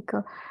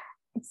rhetorical.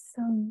 It's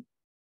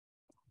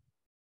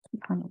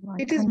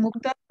it is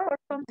muqtada or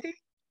something?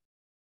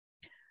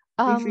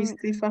 If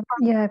istifham.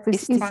 Yeah, if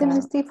it's Istifham.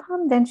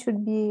 istifham, then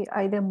should be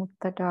either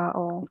mubtada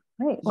or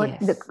right.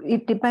 Yes.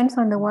 It depends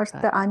on what's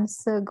the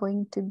answer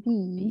going to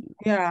be.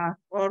 Yeah,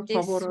 or This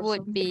khabar or would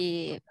something.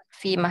 be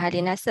fi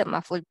mahali nasab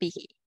maf'ul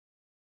bihi.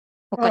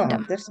 Oh,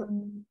 Muqaddam. that's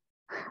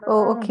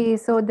Okay.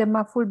 So the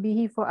maf'ul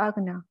bihi for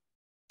agna.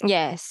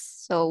 Yes.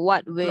 So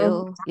what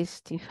will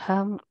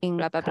Istifham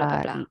blah, blah, blah,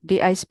 blah, blah. inkari.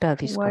 Did I spell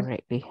this What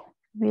correctly?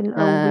 will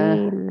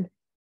avail?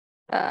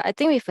 I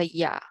think with a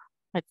ya.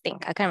 I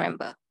think I can't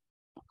remember.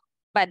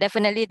 But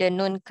definitely the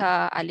nun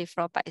ka alif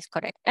ra part is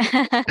correct.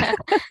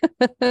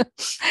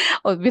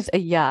 Or with a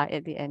ya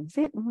at the end. Is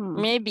it?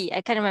 Maybe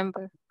I can't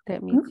remember.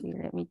 Let me see.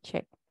 Let me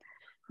check.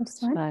 What's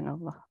that?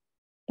 Subhanallah.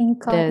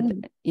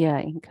 Inkari.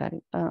 Yeah,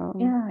 inkari.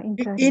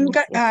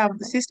 Inkari.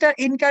 Sister,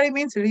 inkari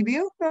means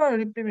review or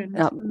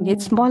reprimand?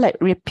 It's more like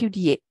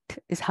repudiate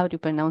is how to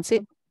pronounce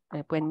it.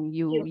 When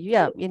you,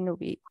 in a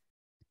way.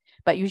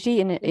 But usually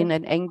in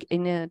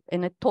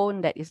a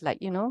tone that is like,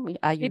 you know,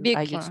 are you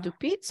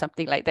stupid?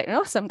 Something like that, you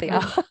know, something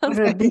else.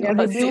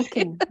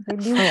 Rebuking.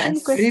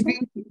 Yes. Question?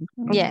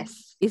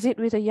 Yes. Is it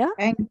with a ya?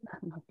 I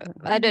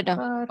don't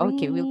know.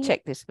 Okay, we'll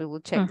check this. We will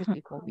check this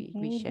before we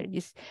share.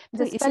 The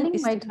spelling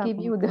might give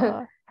you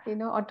the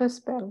auto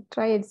spell.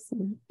 Try and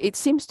see. It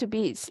seems to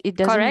be. It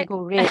doesn't Correct.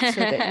 go red, so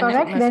that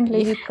correct. Then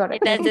leave it It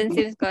correct. doesn't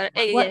seem correct.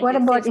 What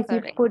about if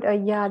correct. you put a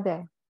ya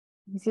there?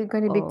 Is it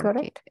going to be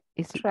correct? Okay.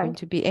 Is it going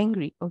to be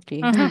angry? Okay.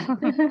 No.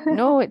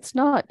 No, it's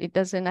not. It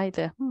doesn't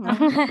either.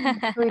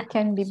 So it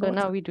can be so both.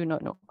 now we do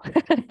not know.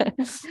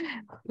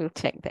 We'll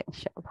check that,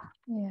 inshallah.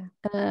 Yeah.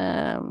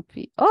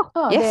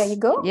 Yes. There you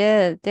go.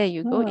 Yeah, there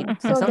you go.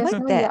 It So sounds there's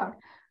like no that. ya.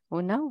 Oh,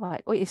 now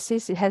what? Oh, it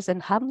says it has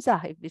an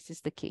hamza if this is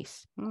the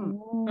case.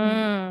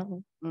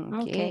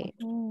 Okay.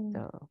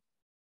 So.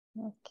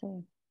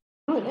 Okay.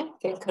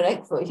 Okay,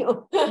 correct for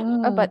you.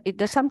 But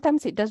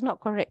sometimes it does not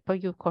correct for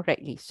you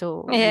correctly.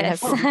 So you have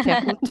Yes. to be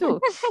careful too.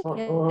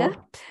 Yeah.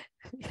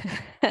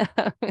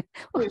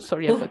 Oh,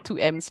 sorry, I've got two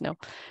M's now.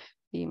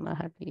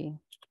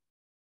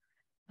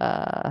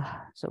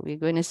 So we're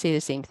going to say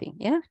the same thing.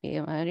 Yeah.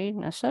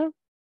 Nasr.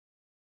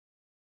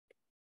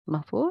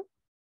 Maf'ul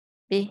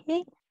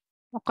bihi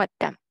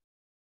muqaddam.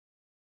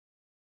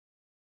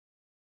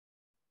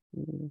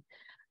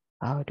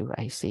 How do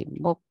I say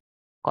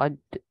muqad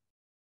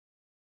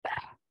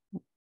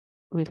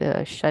with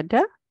a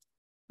shadda?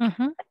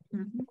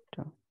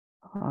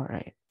 All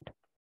right.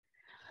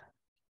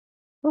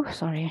 Oh,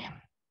 sorry.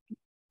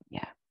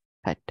 Yeah.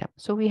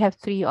 So we have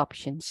three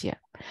options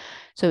here.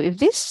 So if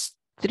these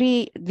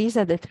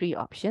are the three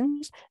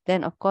options,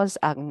 then of course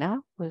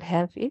Agna will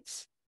have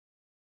its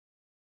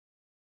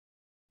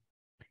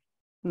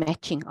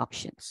matching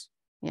options.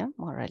 Yeah,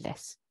 more or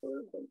less.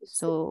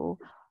 So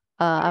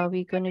are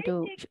we going to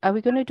do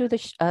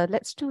the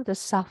let's do the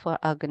Sarf or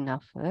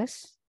Agna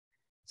first,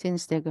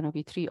 since there are going to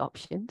be three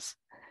options.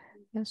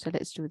 Yeah, so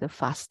let's do the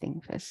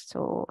fasting first.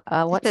 So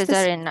what is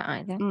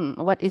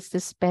the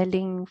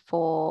spelling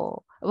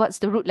for, what's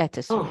the root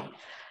letter? Sorry.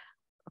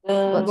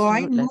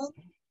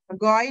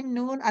 Goin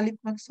Noon, Alif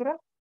Maksura.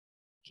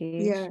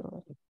 Okay, Yeah.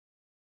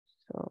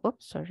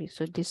 oops, sorry.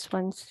 So this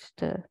one's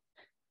the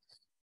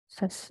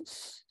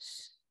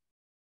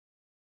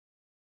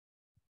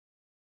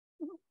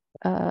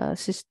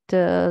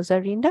Sister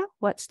Zarina,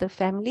 what's the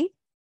family?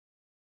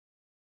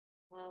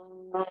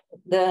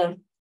 The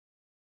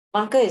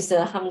marker is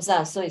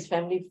Hamza, so it's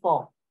family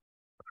 4.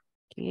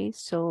 Okay,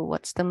 so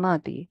what's the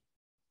Madi?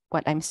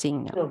 What I'm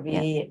seeing now. It will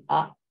be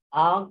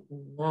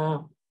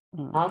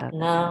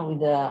Agna with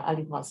the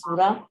Alif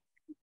Maksura.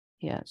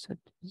 Yeah, so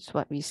this is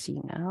what we see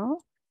now.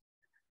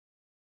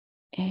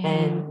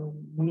 And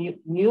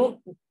Yugni.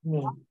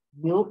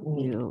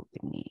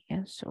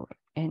 Yeah, so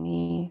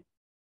any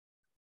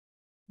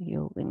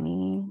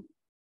Yugni.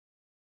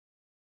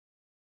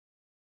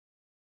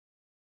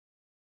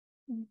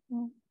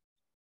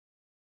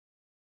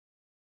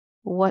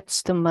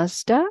 What's the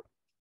Mazda?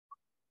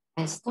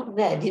 I stopped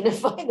there. I didn't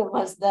find the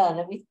Mazda.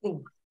 Let me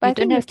think. You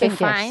don't have to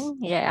find.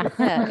 Yeah.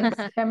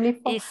 Family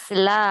 4.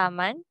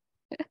 Islaman.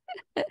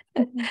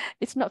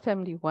 It's not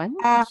family 1.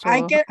 So...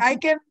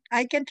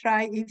 I can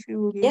try if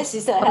you. Yes,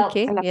 it's a help.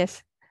 Okay,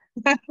 yes.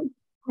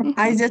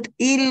 I just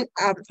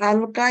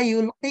alqa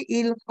yulqi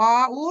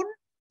ilqaun.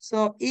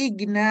 So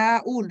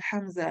ignaun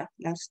Hamza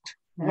last.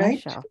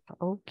 Right? Mashallah.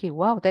 Okay,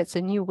 wow, that's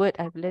a new word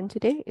I've learned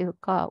today.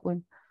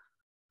 Ilqaun.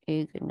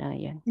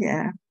 Ignayan.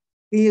 Yeah.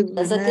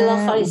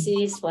 Jazakallah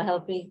khairis for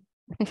helping.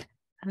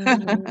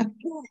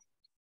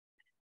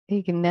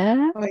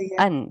 Igna. Oh,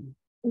 yeah.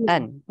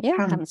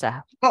 Yeah,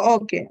 Hamza. Oh,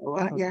 okay.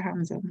 Yeah,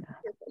 Hamza.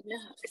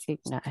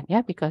 Igna.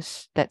 Yeah,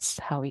 because that's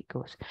how it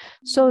goes.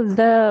 So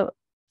the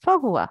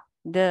fahuwa,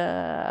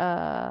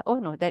 oh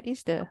no, that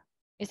is the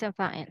Ism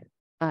fa'il.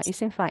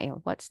 Ism fa'il.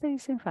 What's the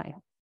Ism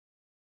fa'il?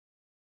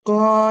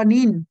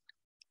 Qanin.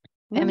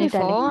 Family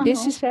 4.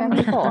 This is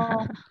family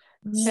 4.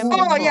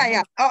 Oh,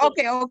 yeah. Oh,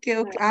 okay.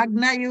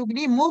 Agna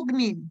yugni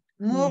mugnin.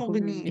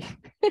 Mugni.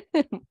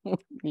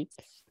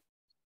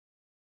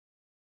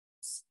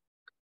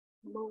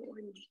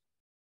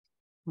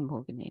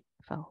 Mugni.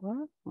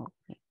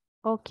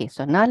 Okay,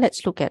 so now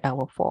let's look at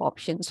our 4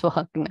 options for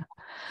Agna.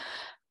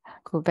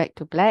 Go back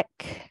to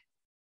black.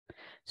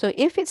 So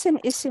if it's an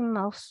Isim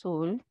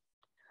Mawsul,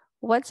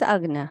 what's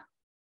Agna?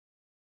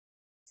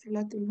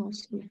 Silatul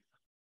Mawsul.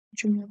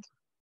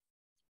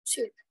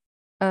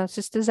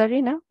 Sister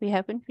Zarina, we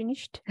haven't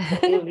finished.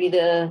 It will be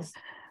the...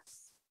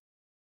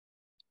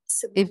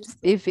 if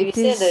it we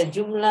is... say the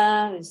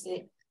Jumla, we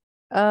say...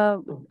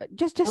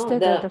 just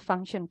the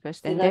function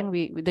first, and then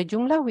the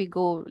Jumla we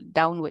go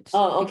downwards.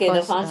 Oh, okay,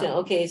 because, the function.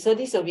 Okay, so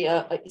this will be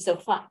it's a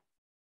fa.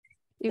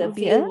 It will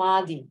be fi'l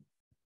madi.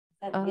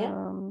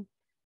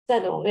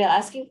 We are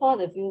asking for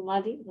the fi'l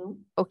madi, no?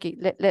 Okay,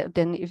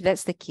 then if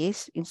that's the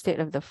case, instead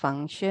of the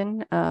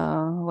function,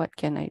 what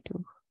can I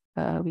do?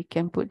 We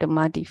can put the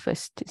madi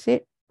first, is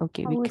it?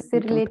 Okay, How is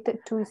it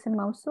related to Ism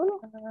Mawsul?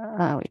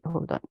 Wait,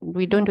 hold on.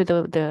 We don't do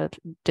the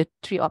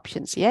 3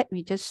 options yet.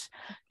 We just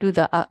do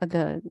the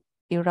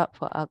Iraab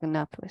for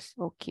Agna first.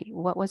 Okay,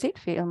 what was it?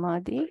 Fi'l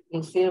madi.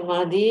 Fi'l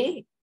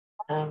madi,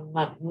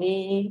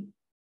 mabni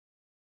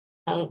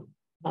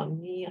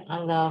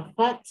ala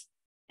fat,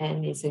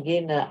 and it's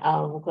again the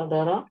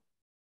al-muqaddara.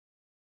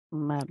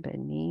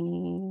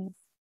 Mabni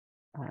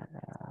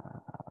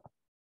ala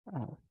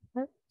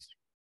al-fat.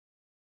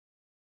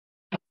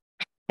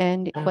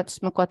 And what's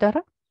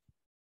muqaddara?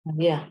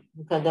 Yeah,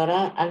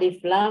 muqaddara,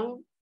 alif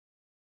lam,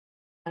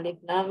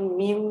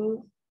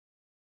 mim,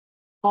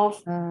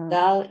 qaf,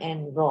 dal,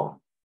 and ra.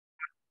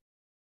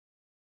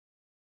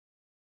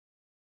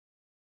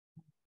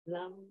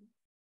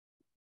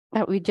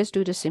 We just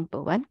do the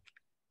simple one.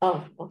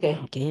 Oh, okay.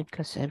 Okay,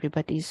 because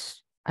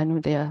everybody's, I know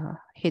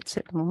their heads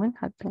at the moment.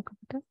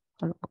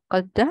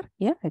 Al-Muqaddar.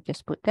 Yeah, I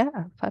just put that.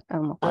 Al-Fat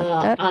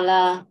al-Muqaddar.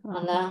 Ala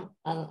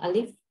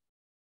al-alif.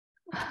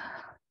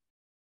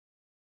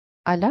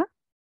 Ala?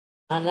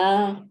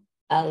 Ala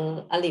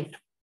al-alif.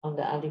 On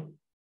the alif.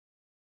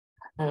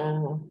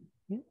 Alif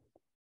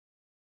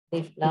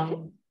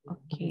lam.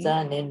 Okay.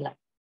 And then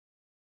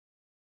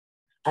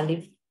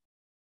alif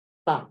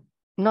fa.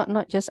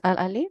 Not just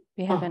al-alif.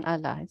 We have an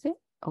ala, is it?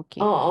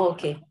 Okay. Oh,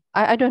 okay.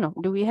 I don't know.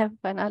 Do we have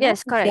an ala?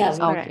 Yes, correct. Yeah,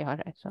 correct. Okay, all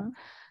right. So,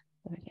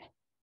 okay.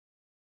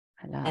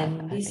 Ala,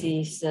 and this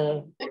is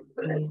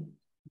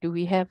do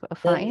we have a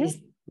fa'il?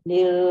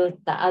 Lil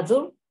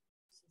ta'azur.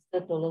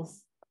 Sister told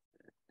us.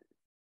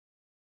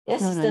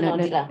 Yes, sister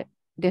nodded lah.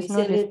 There's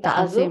no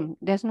litazim.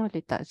 There's no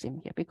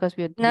litazim here because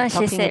we're No,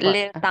 she talking said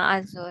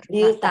about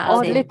lil ta'azur.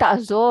 Oh,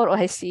 litazur. Oh,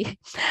 I see.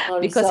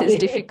 Because sorry.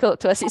 it's difficult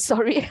to us.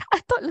 Sorry, I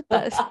thought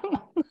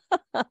litazim.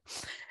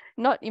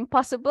 Not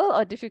impossible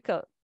or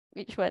difficult.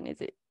 Which one is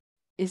it?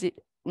 Is it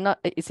not?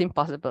 It's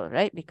impossible,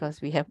 right?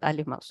 Because we have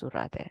alif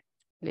maksura there.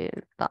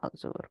 Lil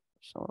ta'azur.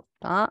 So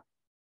ta.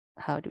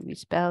 How do we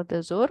spell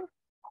the zur?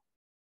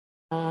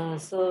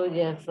 So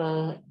you have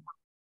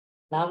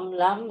lam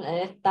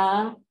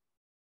ta.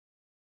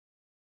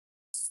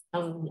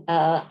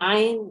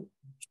 Ain,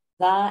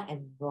 la,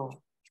 and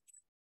ro.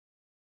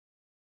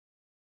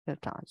 The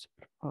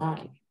ta'azur.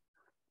 Okay.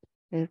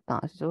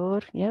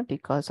 Ta'zur, yeah,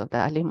 because of the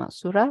alif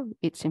maksura,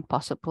 it's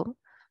impossible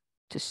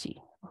to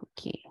see.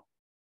 Okay.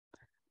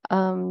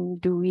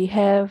 Do we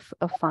have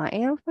a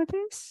file for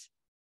this?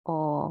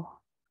 Or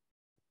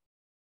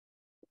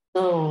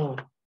No,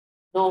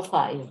 no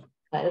file.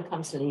 File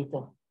comes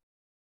later.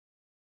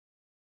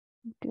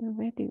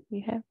 where did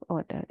we have?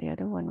 Oh, the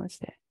other one was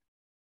there.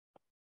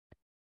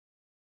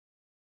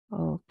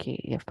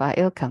 Okay, the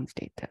file comes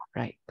later.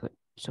 Right, good.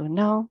 So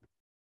now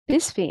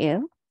this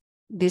fi'il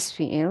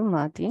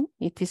Martin,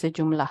 it is a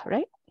jumlah,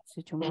 right? It's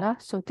a jumlah. Yeah.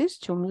 So this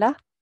jumlah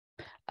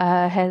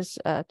has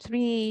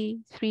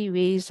three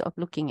ways of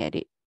looking at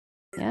it.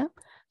 Yeah.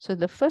 So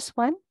the first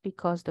one,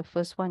 because the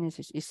first one is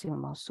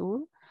isim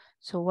mausul.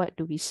 So what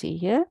do we say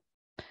here?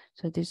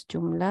 So this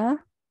jumlah,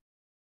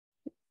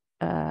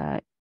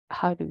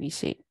 how do we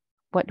say?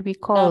 What do we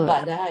call?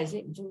 Ba'daha, is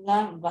it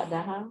jumlah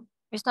ba'daha?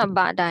 It's not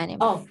ba'da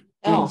anymore.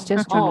 It's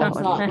just jumlah. It's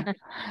not.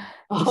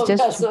 It's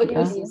just so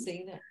used jumlah. to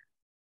saying that.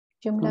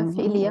 Jumlah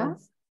fi'liya.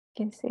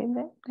 Can say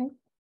that, right?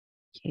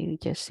 Okay, we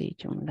just say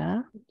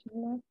jumlah.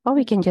 Or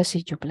we can just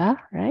say jumlah,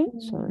 right?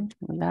 So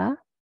jumlah.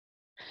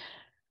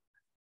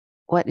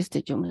 What is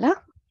the jumlah?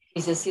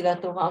 Is a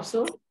silatul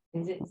mausul?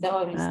 Is that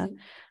what we say?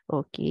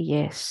 Okay,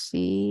 yes.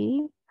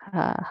 See,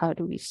 how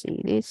do we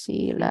say this?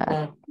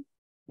 Silat.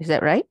 Is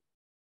that right?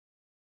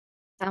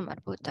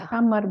 Marbuta.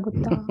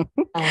 Marbuta.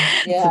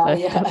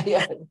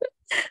 Yeah.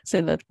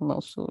 Silatul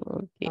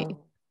mausul. Okay.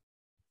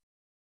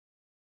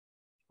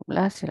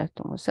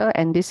 Silatul mausul,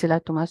 and this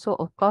silatul mausul,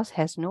 of course,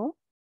 has no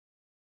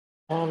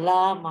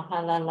la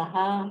mahala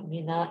laha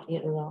mina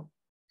i'rab.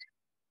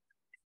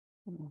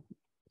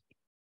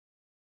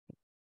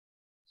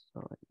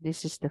 So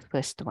this is the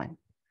first one.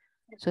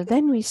 So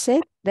then we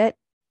said that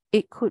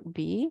it could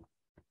be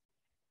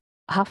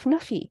half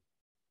nafi.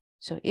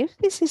 So if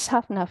this is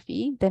half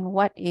nafi, then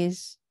what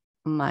is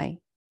my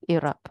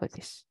i'rab for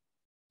this?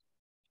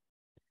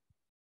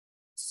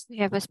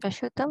 You have a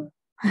special term?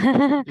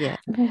 Yeah.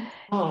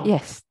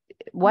 Yes.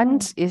 One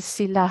is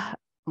silah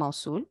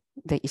mausul,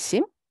 the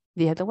isim.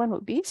 The other one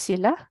would be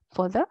silah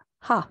for the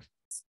half.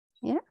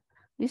 Yeah.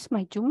 This is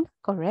my jumlah,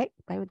 correct?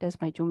 Why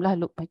does my jumlah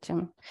look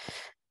macam?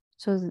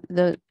 So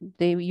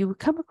you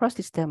come across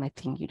this term, I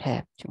think you'd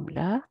have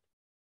jumlah.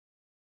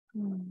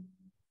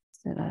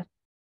 Silah.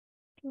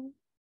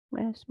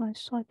 Where's my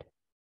sword?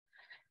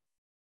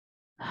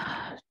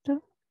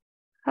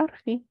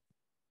 Harfi.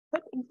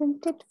 But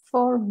isn't it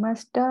for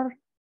master?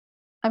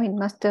 I mean,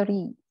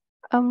 mastery.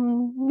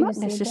 Not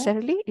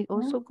necessarily. It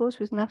also goes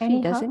with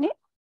nafi, doesn't it?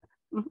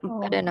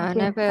 I don't know.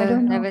 Okay.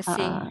 Never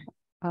see.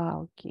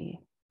 Okay.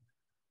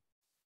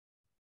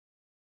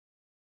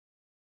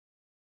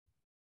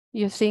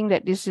 You're saying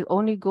that this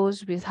only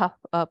goes with half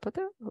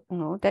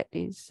no, that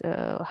is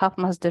half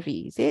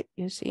masdari, is it?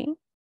 You're saying?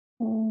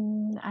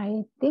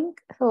 I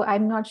think so.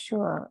 I'm not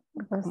sure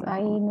because I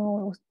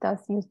know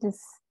Ustaz use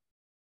this.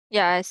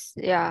 Yes,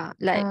 yeah.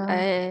 Like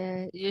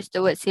I use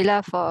the word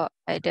sila for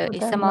either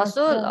ism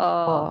mausul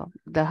or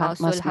the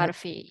mausul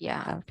harfi.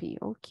 Yeah. Harfi,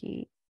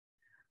 okay.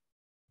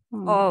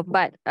 Oh,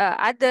 but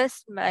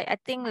others, I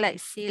think like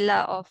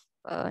sila of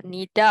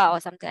nida or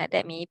something like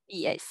that.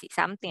 Maybe I see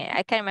something.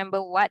 I can't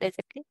remember what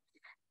exactly.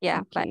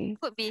 Yeah, okay.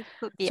 But could be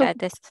so,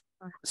 others.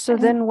 So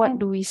then what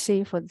do we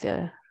say for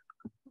the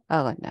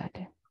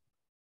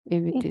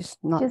if it is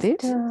not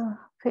this?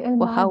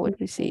 Well, how would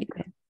we say it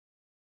then?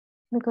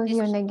 Because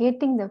you're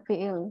negating the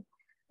fi'il.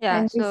 Yeah,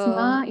 and so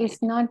isma is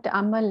not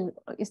amal.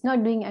 It's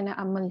not doing an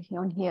amal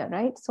on here,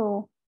 right?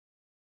 So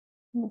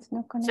it's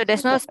not connected. So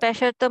there's no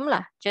special term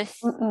lah.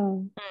 Just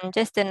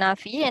the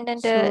nafi and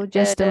then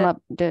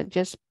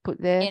just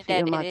put there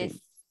fi'il madhi.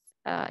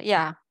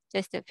 Yeah,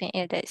 just the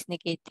fi'il that is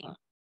negating.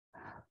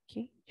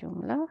 Okay,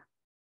 jumlah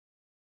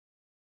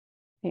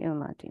fi'il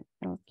madhi.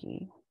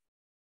 Okay.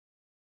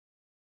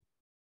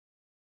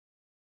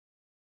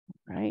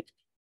 Right.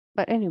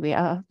 But anyway,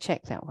 I'll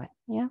check that one.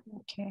 Yeah.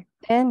 Okay.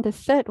 And the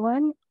third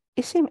one,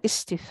 isim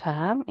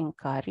istifham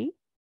inkari.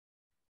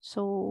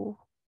 So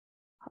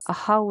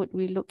how would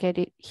we look at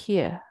it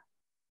here?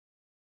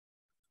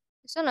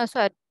 So no,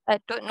 so I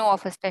don't know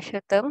of a special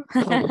term.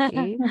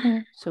 Okay.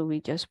 So we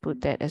just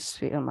put that as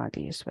fi'il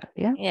madhi as well.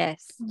 Yeah.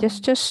 Yes.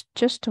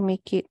 Just to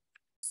make it.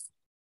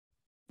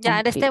 Yeah, I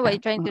understand what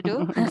you're trying to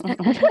do.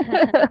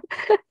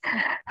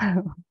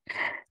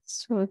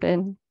 So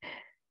then,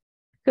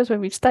 because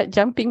when we start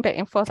jumping back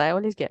and forth, I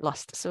always get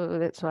lost. So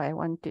that's why I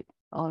want it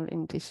all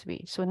in this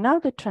way. So now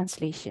the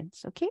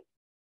translations, okay?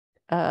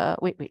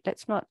 Wait,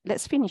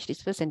 let's finish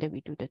this first and then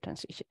we do the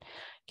translation.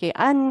 Okay,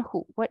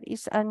 anhu. What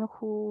is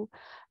anhu?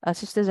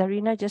 Sister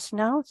Zarina just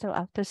now. So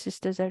after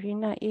Sister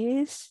Zarina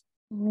is?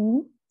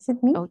 Me. Is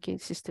it me? Okay,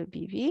 Sister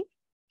Bibi.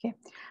 Okay.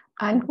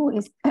 Anhu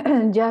is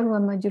jar wa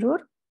majrur.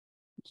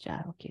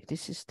 Jar, okay,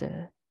 this is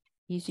the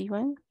easy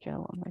one. Jar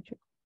wa majrur.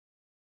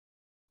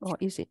 Or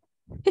is it?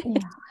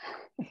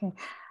 Yeah.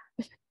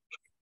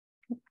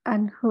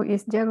 Anhu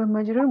is jar wa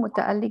majrur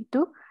muta'alliq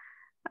to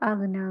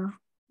aghna.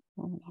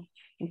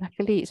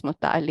 Luckily, it's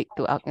muta'alliq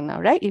to aghna,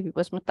 right? If it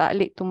was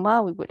muta'alliq to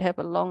ma, we would have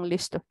a long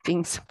list of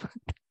things.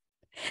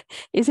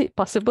 Is it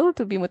possible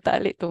to be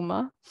muta'alliq to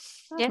ma?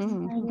 Yes.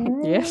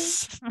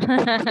 Yes.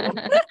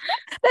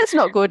 Let's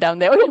not go down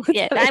there.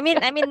 Yeah, I mean,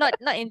 not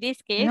in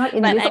this case, Not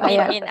in but this I mean,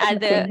 ayat, in but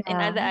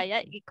other yeah.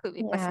 ayat, it could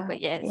be Yeah, possible.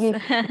 Yes.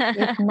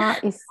 if ma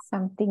is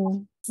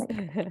something like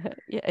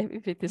Yeah,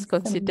 if it is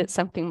some- considered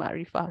something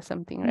ma'rifah or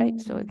something, right?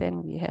 So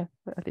then we have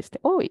this.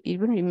 Oh, it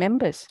even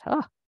remembers.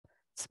 Ah,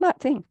 smart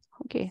thing.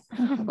 Okay.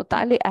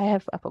 Muta'alliq, I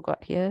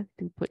forgot here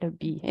to put a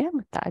B. Yeah,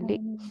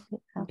 muta'alliq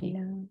B.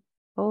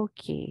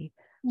 Okay.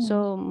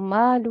 So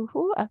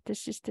maluhu after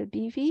sister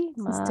BV,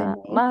 Sister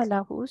Nick.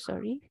 malahu,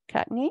 sorry,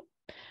 Kak Nick.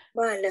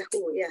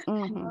 Malahu, yeah.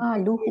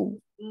 Maluhu.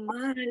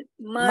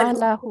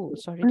 Malahu.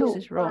 Sorry, this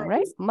is wrong,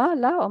 right?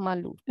 Mala or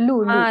malu?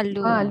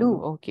 Malu.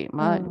 Malu. Okay,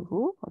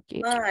 maluhu.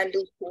 Okay.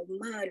 Maluhu.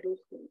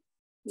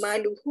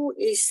 Maluhu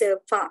is a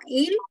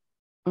fa'il.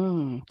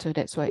 So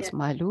that's why it's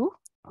malu.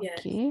 Yeah.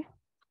 Okay.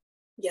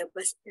 Yeah,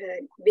 but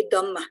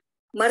bidammah.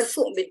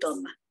 Marfu'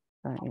 bidammah.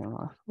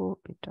 Mafu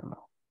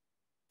bidamah.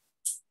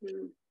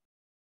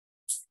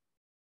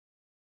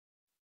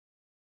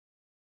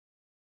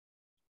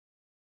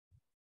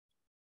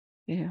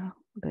 Yeah,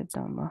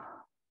 bidamah.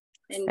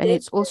 And then,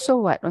 it's also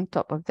what on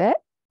top of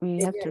that?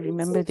 We have to it's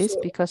remember this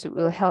also, because it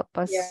will help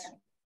us.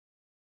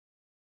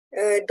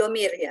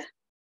 Domir, yeah.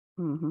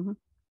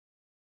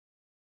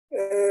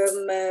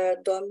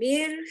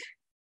 ضمير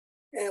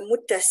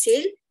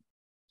متصل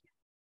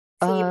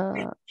في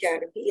محل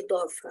جر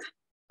بإضافة.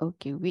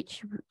 Okay,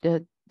 which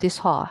this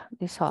ha.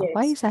 Yes.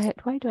 Why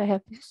do I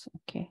have this?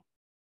 Okay.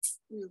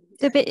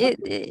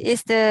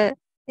 It's the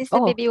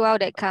baby wow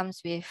that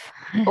comes with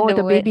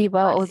the word. baby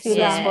wow. Oh, this is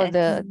for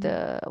Yes.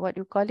 the what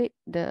do you call it?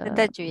 The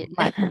tajweed.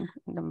 mad.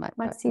 The mad.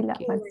 Matsila.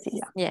 Okay.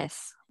 Matsila.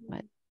 Yes.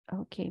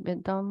 Okay,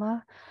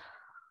 bidamah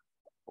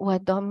wa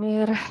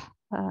damir.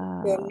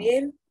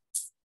 ضمير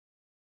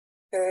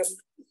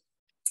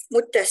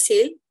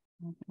متصل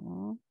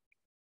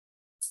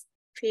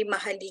في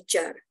محل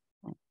جر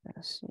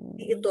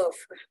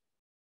بإضافة.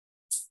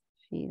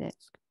 See,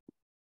 that's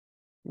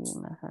في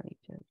محل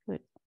جر.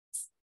 Good.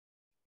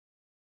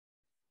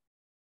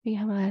 في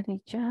محل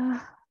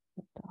جر.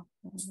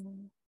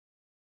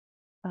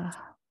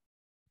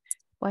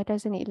 Why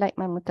doesn't it like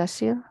my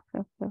mutasil?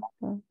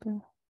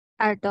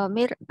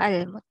 Al-Damir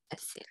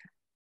al-Muttasil.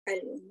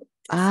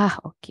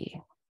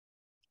 Okay.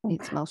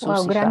 It's mausul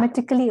Wow, sifah.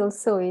 grammatically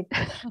also it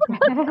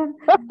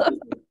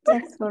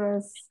checks for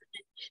us.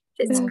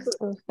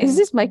 Is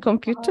this my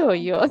computer or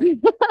yours?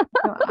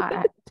 No,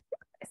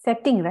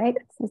 setting, right?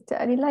 Sister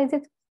Adila, is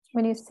it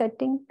when you're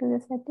setting to the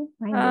setting?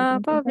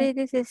 Probably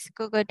this is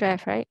Google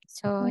Drive, right?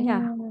 So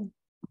yeah.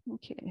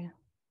 Okay.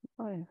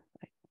 Right.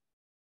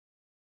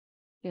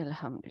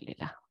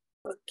 Alhamdulillah.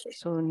 Okay.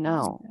 So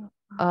now,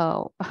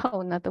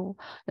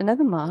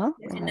 another ma.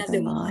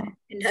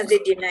 Another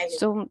denial.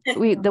 So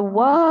with the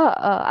wa,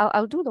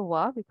 I'll do the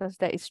wa because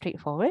that is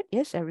straightforward.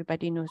 Yes,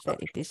 everybody knows that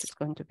this is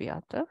going to be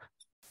ataf.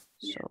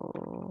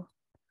 So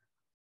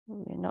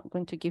we're not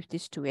going to give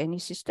this to any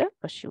sister,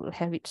 but she will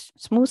have it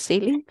smooth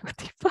sailing.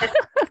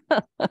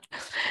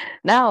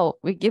 Now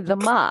we give the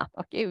ma.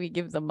 Okay, we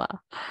give the ma.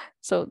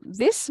 So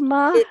this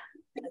ma.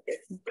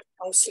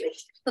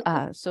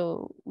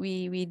 So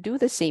we do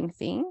the same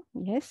thing.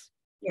 Yes,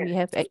 we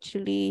have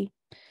actually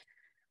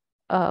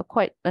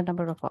quite a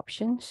number of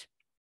options.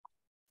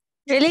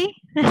 Really?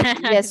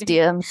 Yes,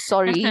 dear. I'm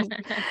sorry.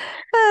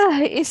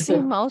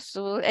 Isim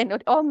mausul, and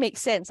it all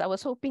makes sense. I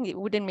was hoping it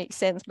wouldn't make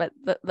sense, but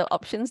the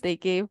options they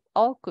gave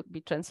all could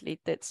be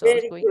translated. So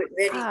very good.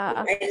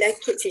 I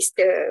like it,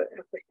 sister.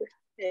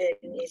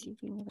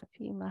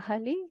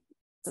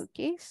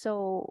 Okay,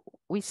 so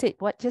we said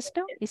what just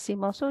now? Isim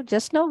mausul.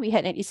 Just now we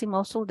had an isim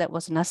mausul that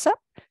was nasab.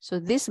 So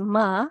this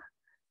ma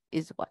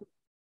is what?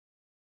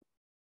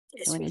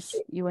 Yes,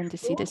 you want to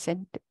see the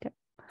sentence?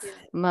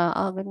 Ma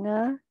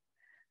aghna.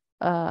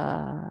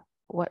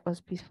 What was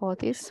before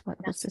this? What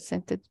was the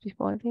sentence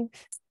before this?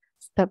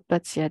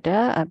 Tabbat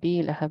yada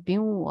abi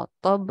lahabin wa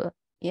tab.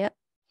 Yeah.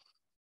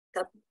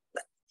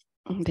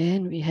 And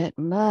then we had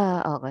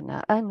ma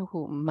aghna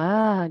anhu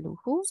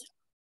maluhu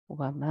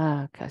wa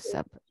ma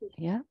kasab.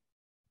 Yeah.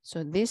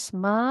 So this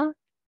ma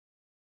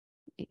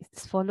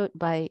is followed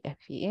by a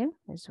fi'il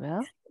as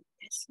well.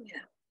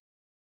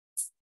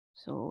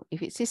 So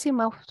if it's isim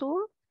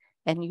maf'ul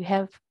and you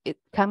have it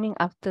coming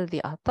after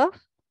the ataf,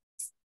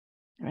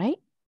 right?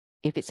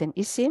 If it's an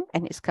isim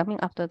and it's coming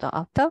after the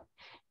ataf,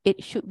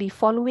 it should be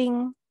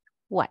following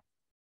what?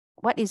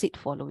 What is it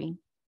following?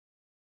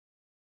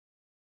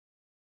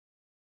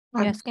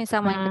 You're asking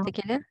someone in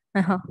particular?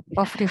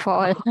 Or free for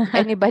all?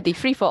 Anybody,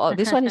 free for all.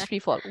 This one is free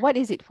for all. What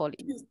is it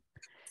following?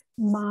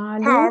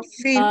 Malu.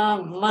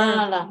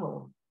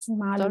 Malahu.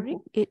 Sorry,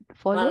 it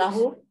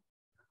follows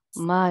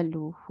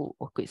maluhu.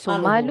 Okay, so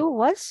malu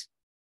was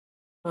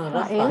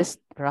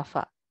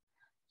rafa.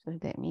 So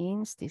that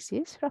means this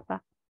is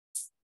rafa.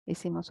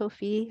 Isim also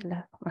fi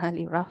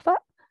mahali rafa.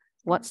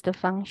 What's the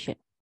function?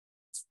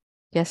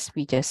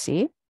 We just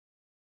say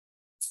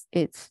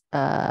it's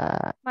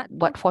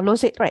what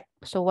follows it, right?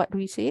 So what do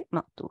we say?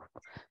 Maktuf.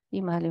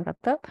 Fi mahali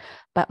rafa.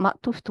 But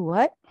maktuf to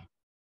what?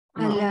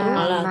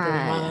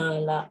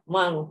 Alamal.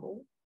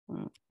 Malu.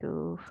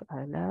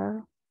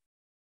 Tuf'ala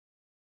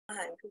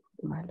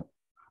malu.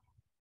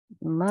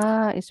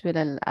 Ma is with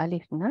an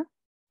alif, na?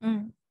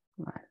 Mal.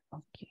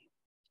 Okay.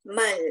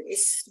 Mal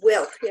is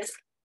wealth, yes.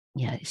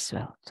 Yeah, it's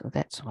well. So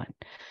that's one.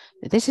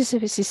 This is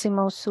if it's isim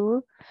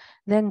mausul.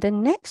 Then the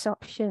next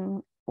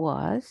option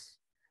was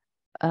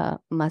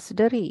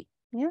masdari.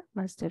 Yeah,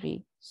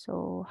 masdari.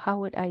 So how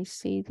would I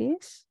say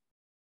this?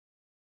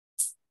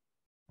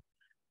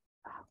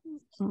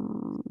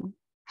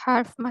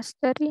 Harf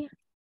masdari.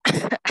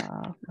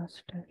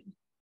 Masdari.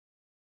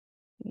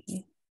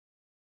 Okay.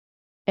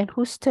 And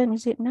whose turn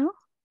is it now?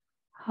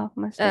 Half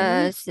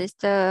masdari.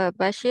 Sister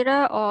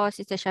Bashira or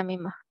Sister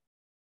Shamima?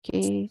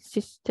 Okay,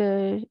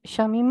 Sister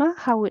Shamima,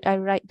 how would I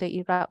write the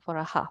Iraab for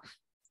a half?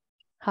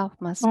 Half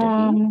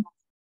masdari.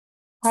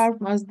 Half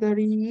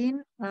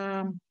masdariin.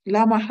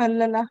 La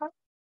mahalla laha.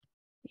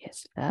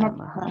 Yes, la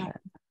mahala.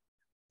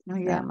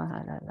 La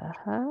mahala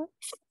laha.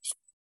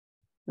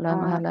 La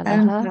mahala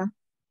laha.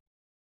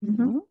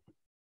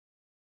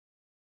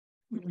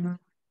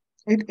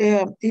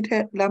 It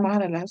had la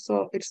mahala laha,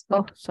 so it's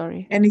not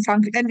sorry. any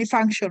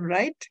function,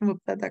 right?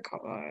 Mubtada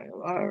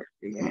or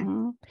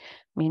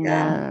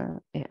Minal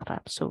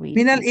Iraab. So we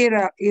Minal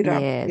Iraab.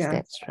 Yes, Yeah.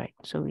 that's right.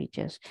 So we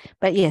just,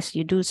 but yes,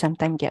 you do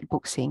sometimes get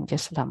books saying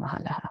just la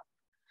mahalaha.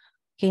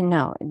 Okay,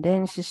 now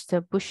then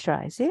Sister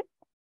Bushra, is it?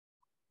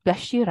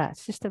 Bashira,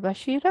 Sister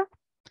Bashira.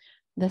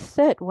 The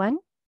third one,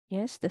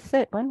 yes, the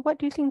third one. What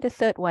do you think the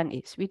third one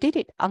is? We did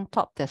it on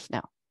top just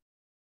now.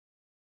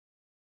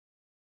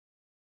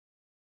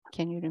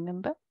 Can you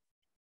remember?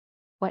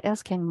 What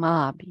else can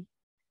ma be?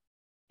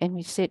 And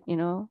we said,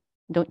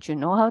 don't you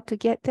know how to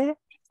get there?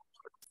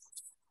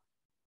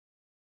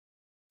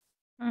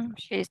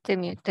 She is still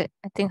muted.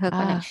 I think her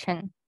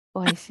connection.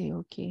 Oh, I see.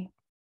 Okay.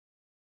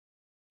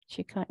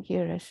 She can't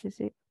hear us, is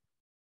it?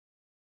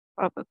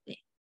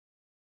 Probably.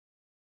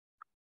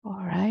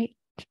 All right.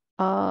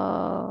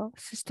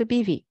 Sister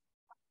Bivi.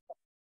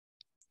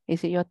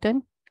 Is it your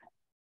turn?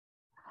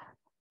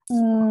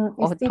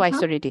 Or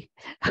twice already?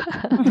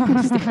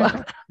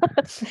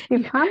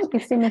 Istifham,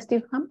 isim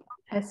istifham,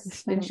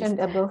 as mentioned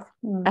above.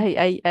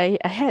 I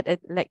had a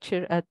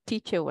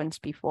teacher once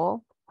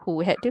before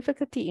who had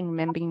difficulty in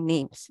remembering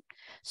names.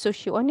 So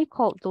she only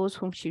called those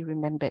whom she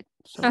remembered.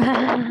 So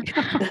I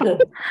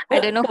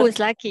don't know who's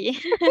lucky.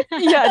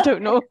 Yeah, I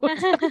don't know.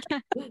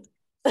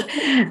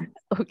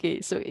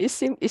 Okay, so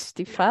isim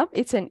istifham,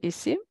 it's an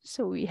isim.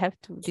 So we have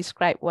to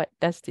describe what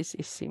does this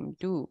isim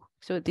do.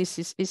 So this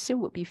isim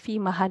would be fi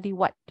mahali,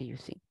 what do you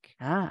think?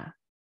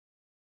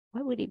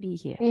 What would it be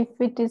here? If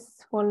it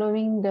is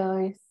following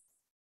the,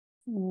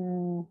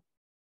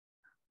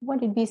 what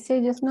did we say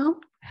just now?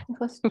 The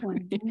first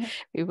one.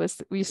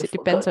 We said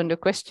depends on the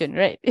question,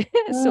 right?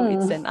 So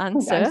it's an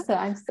answer.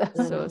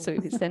 Answer. So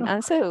if it's an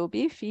answer, it will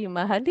be fi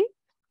mahali.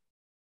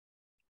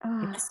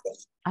 It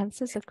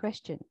answers a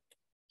question.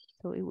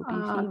 So it would be fi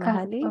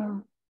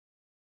mahali.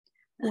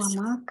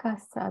 Wama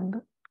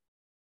kasab.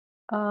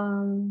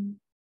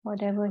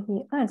 Whatever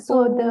he earns.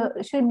 So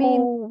the should be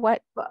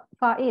what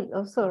fa'il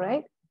also,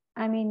 right?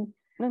 I mean,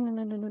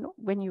 no.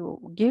 When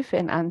you give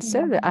an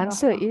answer, the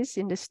answer is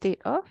in the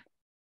state of.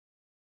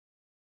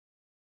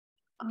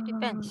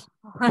 Depends.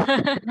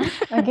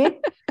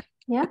 Again,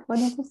 yeah. What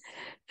is this?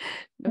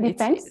 No,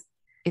 Depends.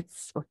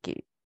 It's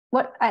okay.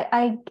 What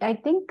I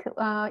think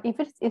if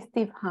it's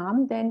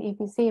istifham, then if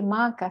you say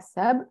ma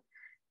kasab,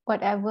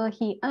 whatever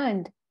he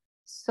earned.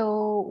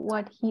 So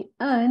what he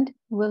earned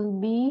will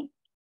be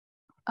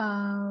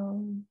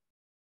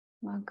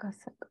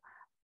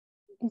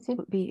is it?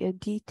 Would be a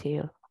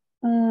detail.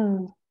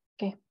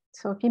 Okay.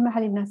 So fi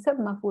mahali nasab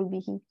maf'ul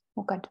bihi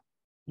muqaddam.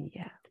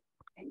 Yeah.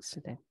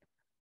 Excellent.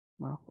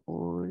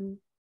 Maf'ul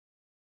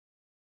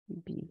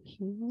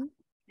bihi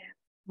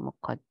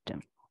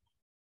muqaddam.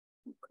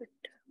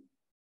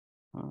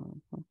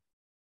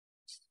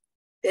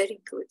 Very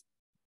good.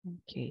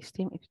 Okay.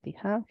 Istim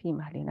iftiham fi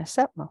mahali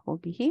nasab maf'ul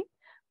bihi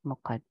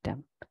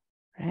muqaddam.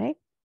 Right?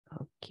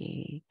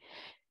 Okay.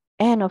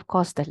 And of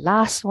course, the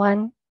last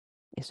one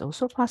is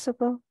also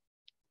possible.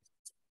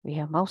 We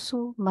have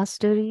mausul,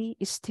 masdari,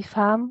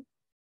 istifham,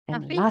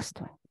 and Nafi?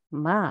 last one,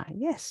 ma.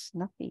 Yes,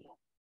 nafi.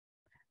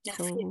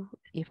 So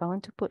if I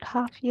want to put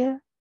half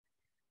here,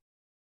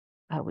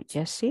 I would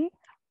just say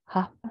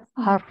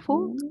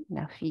harfu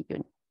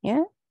nafiyun.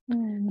 Yeah?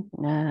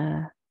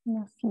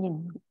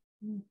 Nafiyun.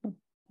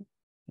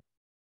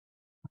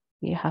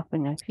 We have a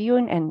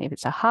nafiyun, and if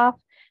it's a half,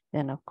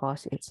 then of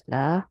course it's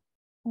la.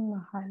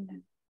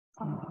 Mahalan.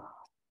 Oh,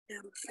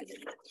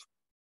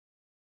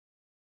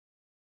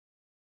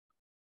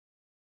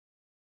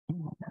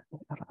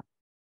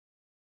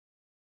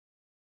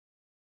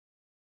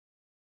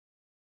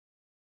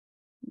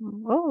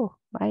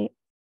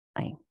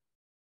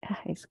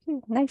 it's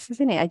good. Nice,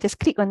 isn't it? I just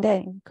click on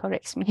that and it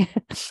corrects me.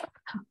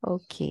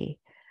 Okay,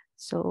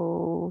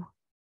 so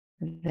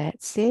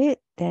that's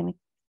it. Then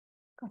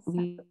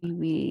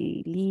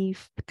we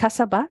leave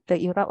kasaba, the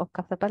Iraab of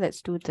kasaba.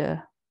 Let's do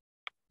the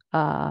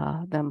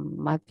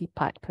multi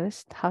part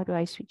first. How do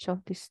I switch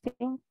off this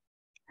thing?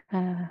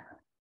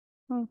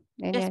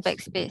 Just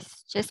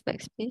backspace. Just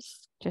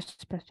backspace.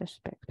 Just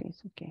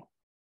backspace. Okay.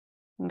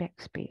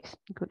 Backspace.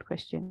 Good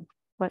question.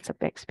 What's a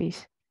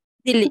backspace?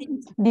 Delete.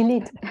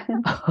 Delete.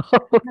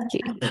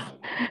 Okay.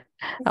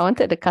 I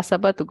wanted the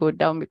kasabah to go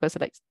down because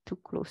like too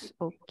close.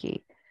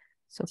 Okay.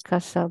 So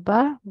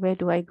kasabah, where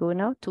do I go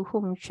now? To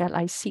whom shall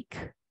I seek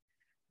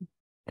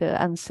the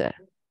answer?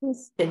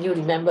 Can you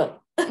remember?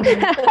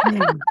 Can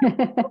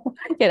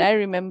I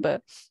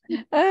remember?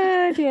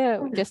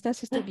 Dear, just now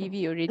Sister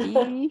Vivi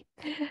already.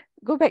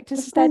 Go back to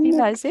study,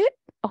 is it?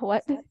 Or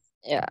what?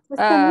 Yeah.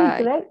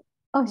 Right?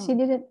 Oh, she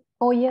didn't.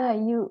 Oh yeah,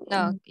 you.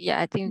 No,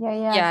 yeah, I think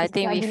Yeah, I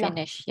think we Adila.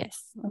 finished.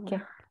 Yes.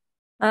 Okay.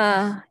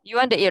 You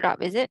want the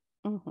Iraab, is it?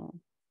 Mm-hmm.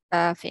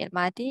 Fi'il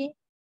Madi.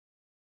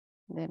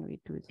 Then we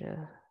do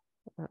the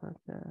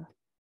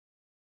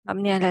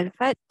Mabni ala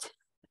al-fath.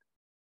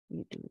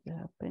 we do the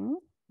open.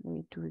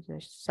 We do the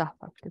Sarf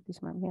after this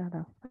mabni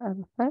ala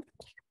al-fath.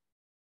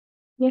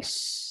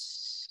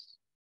 Yes.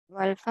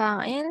 Wal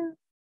fa'il.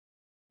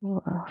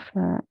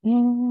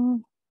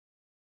 Wafa'in.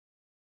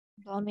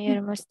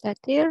 Dhamir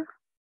mustatir.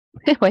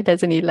 Why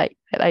doesn't he like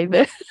that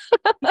either?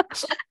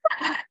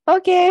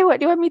 Okay, what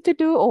do you want me to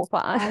do? Oh,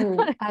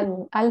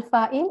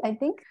 Al-fa'il, I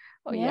think.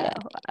 oh yeah.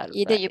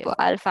 Either you put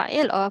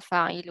al-fa'il or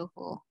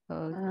fa'iluhu.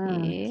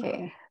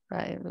 Okay.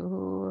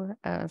 Fa'iluhu.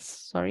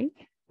 Sorry.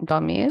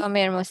 Dhamir.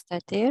 Dhamir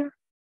mustatir.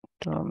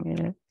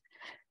 Dhamir.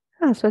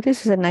 So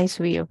this is a nice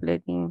way of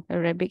learning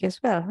Arabic as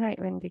well, right?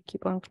 When they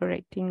keep on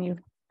correcting you.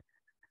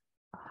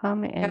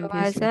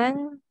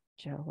 Jawazan.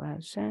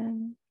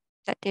 Jawazan.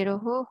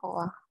 Tatiruhu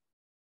huwa.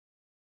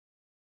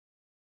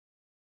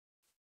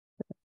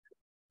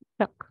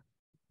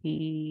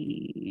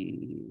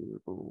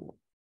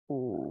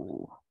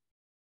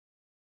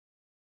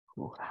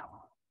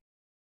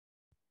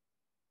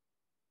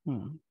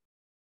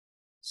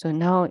 So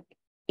now,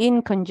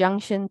 in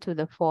conjunction to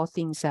the four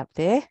things up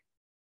there,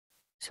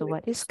 so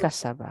what is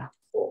kasabah?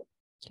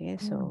 Okay,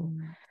 so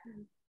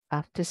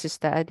after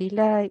Sister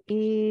Adila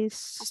is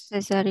Sister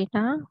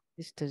Zarina.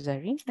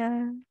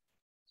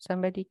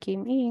 Somebody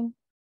came in.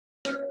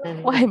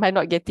 Why am I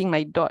not getting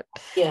my dot?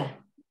 Yeah.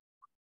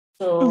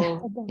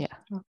 So yeah.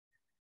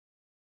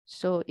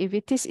 So if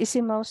it is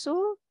isim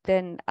mausul,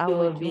 then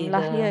our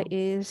jumlah here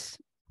is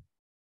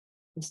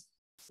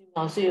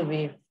mausul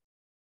will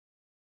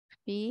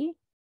be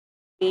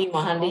fi.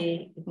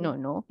 Mahali.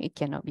 No, it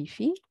cannot be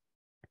fi.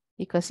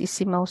 Because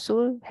isim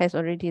mausul has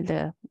already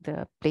the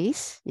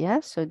place. Yeah.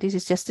 So this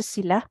is just a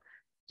sila.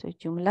 So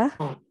jumlah.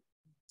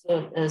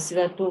 So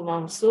silatul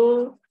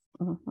mausul.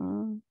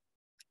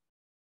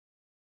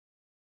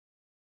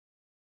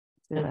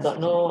 I've got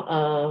no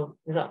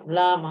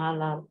la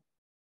mahala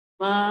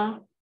ma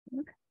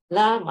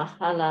la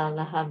mahala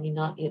laha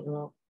mina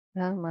i'rab.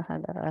 La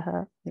mahala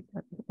laha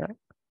mina i'rab.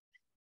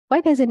 Why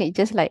doesn't it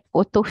just like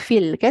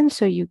autofill?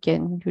 So you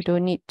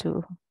don't need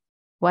to.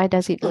 Why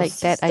does it like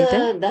that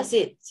either? Does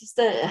it?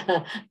 Sister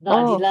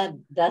Adila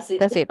does it.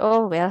 Does it?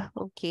 Oh well,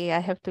 okay. I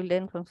have to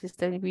learn from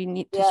sister. We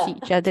need to see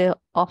each other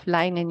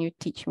offline, and you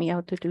teach me how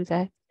to do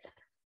that.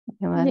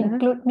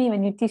 Include me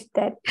when you teach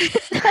that.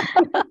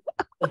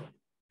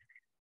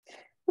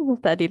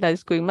 Adila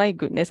is going, my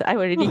goodness, I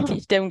already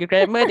teach them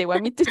grammar. They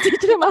want me to teach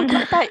them how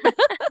to type.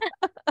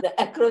 The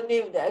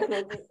acronym.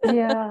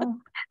 Yeah.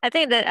 I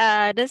think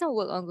that doesn't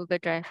work on Google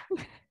Drive.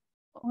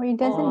 Oh, it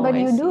doesn't, but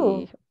you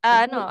do.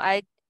 No,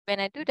 when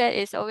I do that,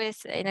 it's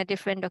always in a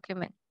different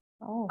document.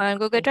 Oh. On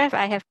Google Drive,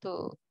 I have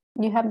to.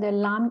 You have the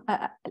lam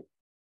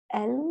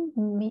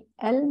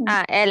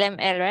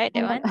LML, right?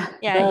 That one.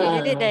 Yeah,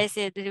 usually there is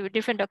a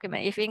different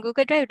document. If in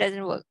Google Drive, it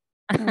doesn't work.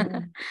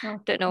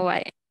 Don't know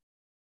why.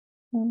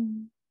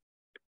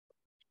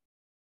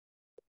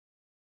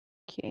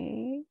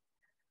 Okay.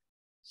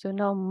 So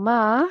now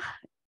ma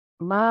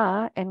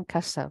and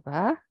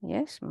kasabah.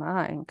 Yes,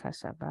 ma and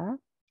kasabah.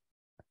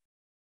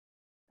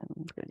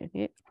 I'm good at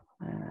it.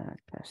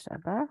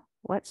 Kasabah.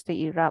 What's the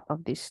Iraab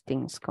of these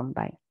things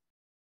combined?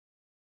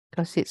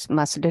 Because it's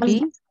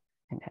masdari.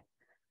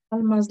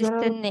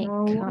 Al-Masad.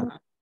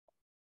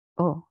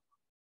 Oh.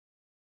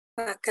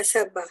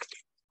 Kasabah.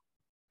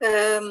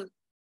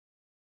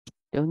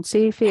 Don't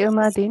say fi'il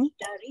madin.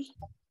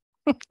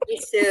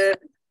 It's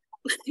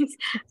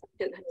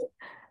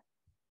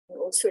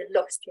also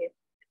lost here.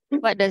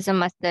 What does a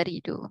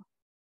masdari do?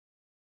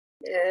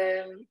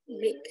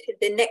 Make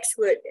the next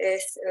word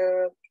as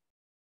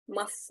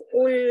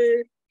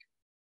maf'ul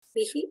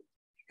bihi.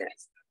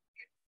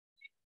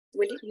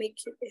 Will it make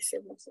it as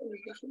a maf'ul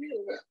bihi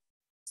or what?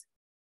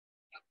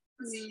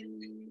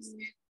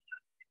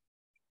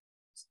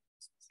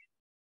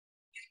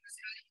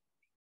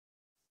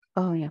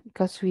 Oh yeah,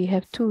 because we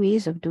have two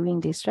ways of doing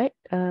this, right?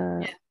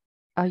 How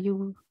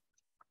do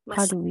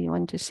we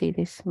want to say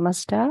this?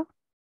 Masdar?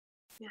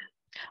 Yeah.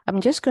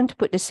 I'm just going to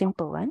put the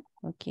simple one,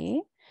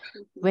 okay?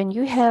 When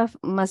you have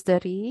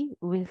masdari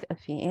with a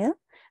fi'il,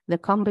 the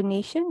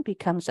combination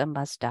becomes a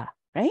masdar,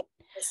 right?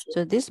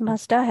 So this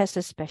masdar has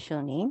a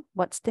special name.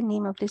 What's the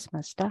name of this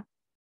masdar?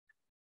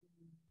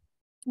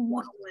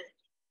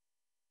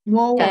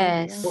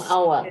 Yes.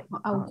 Mu'awwal.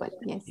 Mu'awwal,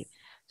 yes.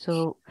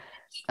 So,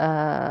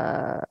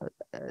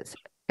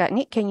 Kak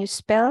Nik, can you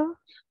spell?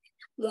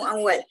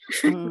 Mu'awwal.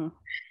 Mm,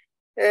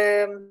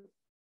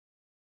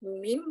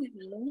 Mim,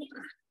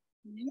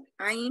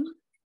 Ain,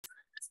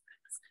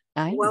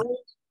 Ain? Waw,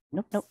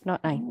 Nope,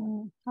 not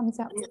Ain.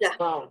 Hamzah. Hamzah.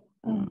 Wow.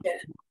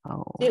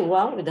 Oh, See,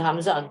 wow, with the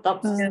Hamza on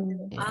top. yes.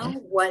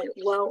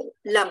 Waw,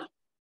 Lam.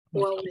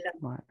 Waw,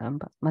 Lam.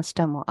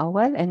 Masdar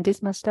mu'awwal, and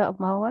this masdar of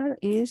mu'awwal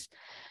is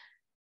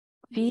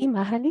fi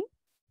mahali?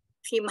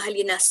 Fi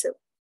mahali nasab.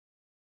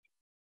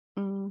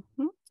 Mhm.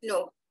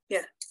 No,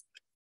 yeah.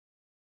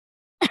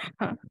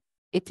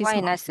 It is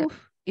Why nasab? ma'tuf.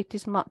 It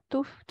is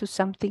ma'tuf to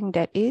something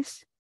that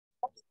is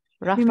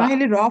Fi rafa.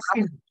 mahali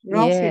rafin.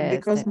 Rafin, Yes,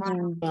 because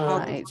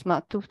it's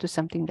ma'tuf to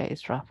something that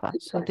is rafa.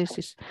 So this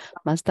is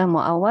masdar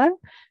mu'awwal.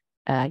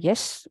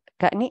 Yes,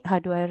 Kak Nik, how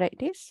do I write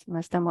this?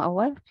 Masdar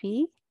mu'awwal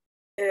fi?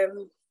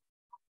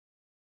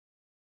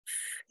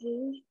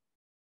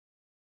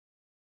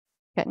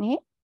 Kak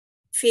Nik?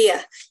 Fi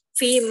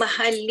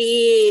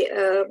mahali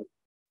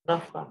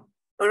Rafa.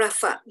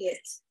 Rafa,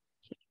 yes.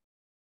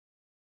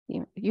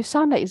 You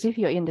sound like as if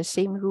you're in the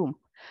same room.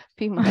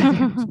 Fi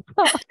mahali.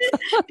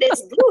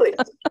 That's good.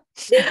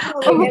 Then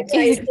whenever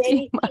I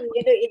say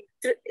Okay, anything,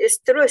 it's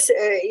terus,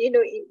 it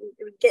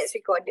gets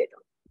recorded.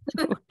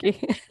 Okay.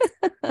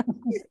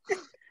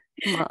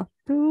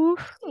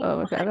 Ma'tuf.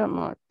 Sekarang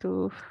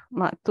ma'tuf.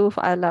 Ma'tuf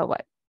ala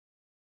what?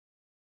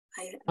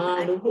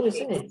 Luhu,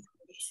 isn't it?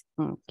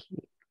 Okay.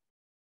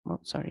 Oh,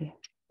 sorry.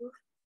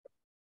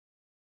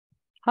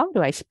 How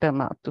do I spell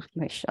ma'tuf?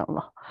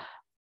 MashaAllah.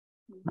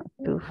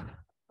 Ma'tuf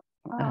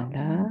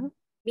ala.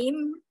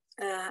 Mim,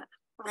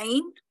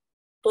 Ain,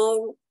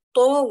 To,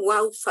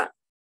 Waw, Fa.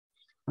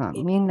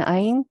 Min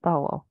ain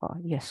tawafa.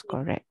 Yes,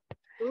 correct.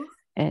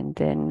 And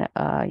then,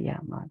 yeah,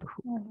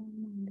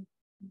 ma'luhu.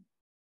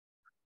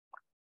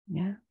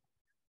 Yeah.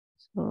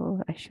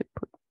 So I should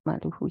put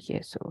ma'luhu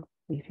here. So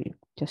if you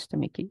just to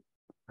make it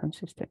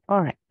consistent.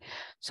 All right.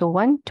 So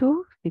 1,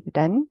 2, we've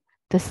done.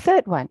 The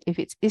third one, if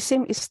it's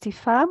isim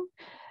istifham,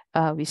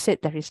 we said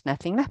there is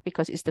nothing lah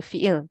because it's the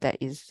fi'il that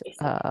is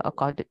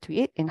accorded to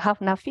it. In half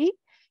nafi,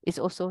 it's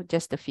also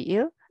just the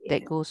fi'il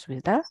that goes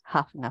with the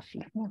half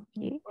nafi.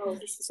 Okay. Oh,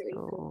 this is very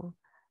So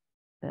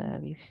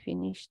we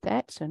finished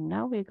that. So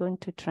now we're going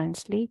to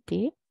translate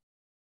it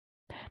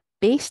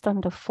based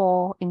on the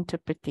 4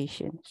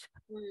 interpretations.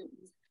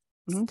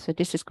 So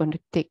this is going to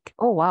take,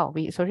 oh wow,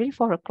 it's already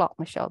 4 o'clock,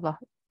 mashallah.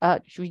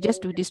 Should we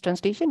just do this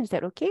translation? Is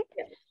that okay?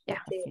 Yeah.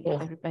 Okay.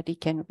 Everybody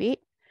can wait.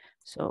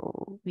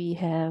 So we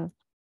have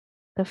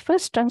the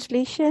first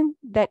translation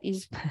that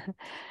is,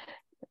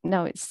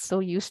 now it's so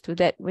used to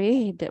that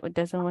way that it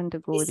doesn't want to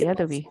go the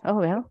other way. Oh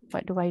well,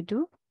 what do I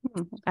do?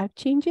 I've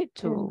changed it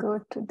to go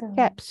to the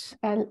caps.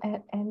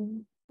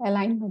 alignment.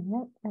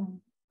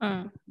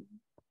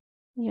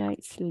 Yeah,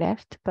 it's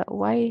left, but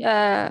why?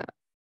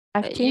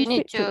 I've changed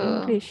it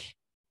to English.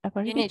 I've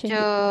already You need changed it.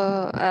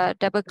 to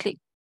double click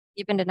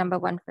even the number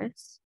 1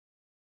 first.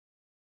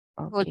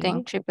 Whole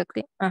thing, triple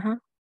click. I'm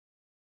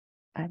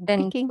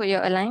then clicking. put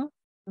your align.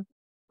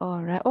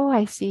 All right. Oh,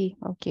 I see.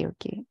 Okay.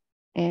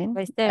 And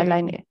there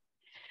align it.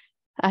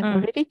 I've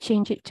already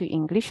changed it to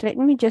English. Let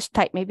me just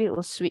type. Maybe it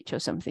will switch or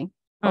something.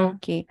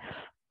 Okay.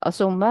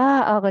 So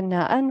ma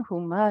aghna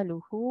anhu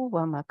maluhu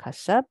wa ma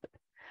kasab.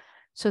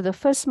 So the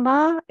first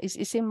ma is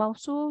isim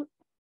mausul.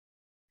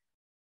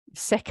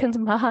 Second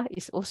ma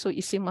is also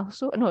isim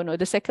mausul. No,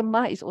 the second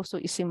ma is also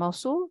isim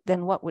mausul.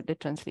 Then what would the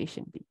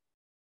translation be?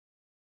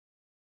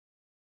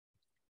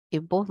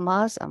 If both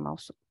ma's are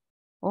mausul.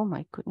 Oh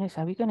my goodness,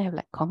 are we going to have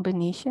like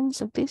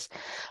combinations of this?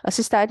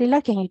 Sister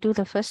Adila, can you do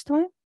the first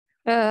one?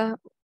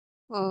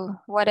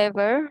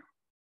 Whatever.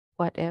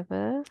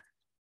 Whatever.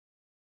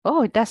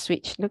 Oh, it does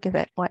switch. Look at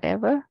that.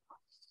 Whatever.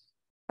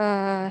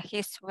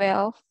 His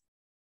wealth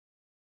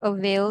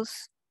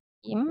avails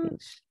him.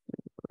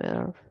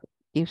 Well,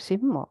 gives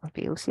him or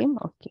avails him.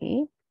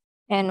 Okay.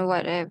 And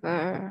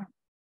whatever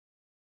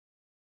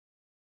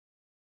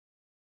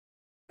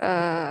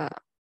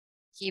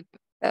he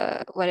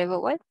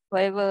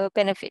whatever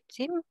benefits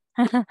him.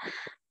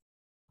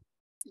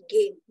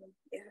 Gain,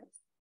 yeah.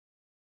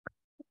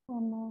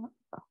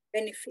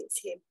 Benefits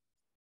him.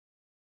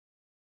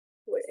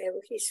 Whatever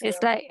he's.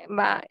 It's like,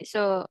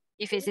 so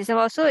if it's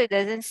also, it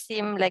doesn't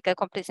seem like a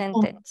complete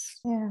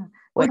sentence. Yeah.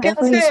 We can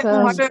Whatever say is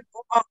whatever,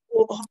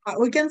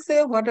 we can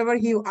say whatever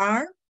you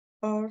earn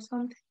or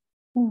something.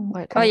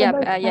 Oh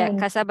yeah,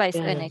 kasaba is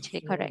earn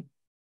actually, correct.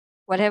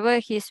 Whatever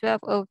his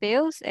wealth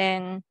avails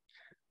and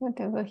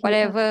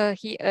whatever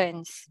he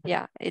earns.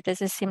 Yeah, it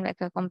doesn't seem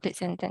like a complete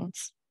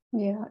sentence.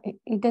 Yeah,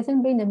 it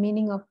doesn't bring the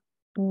meaning of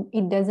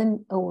it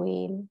doesn't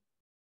avail.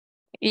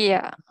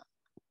 Yeah.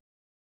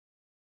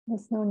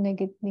 There's no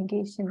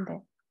negation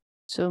there.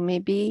 So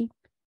maybe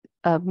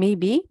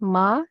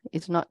ma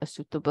is not a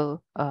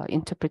suitable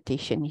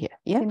interpretation here.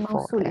 Yeah,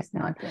 for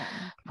that.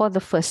 For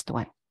the first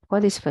one, for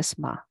this first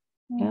ma.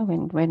 Yeah,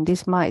 when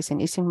this ma is an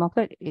isim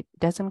mawsul, it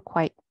doesn't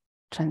quite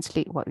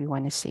translate what we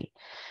want to say.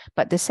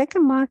 But the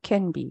second ma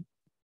can be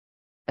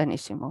an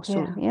isim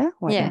mausul,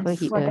 whatever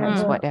he Whatever,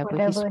 earns, whatever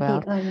his he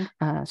wealth.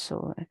 earned.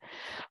 So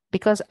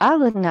because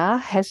aghna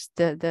has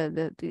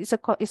it's a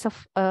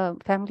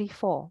family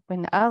 4.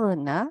 When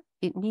aghna,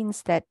 it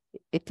means that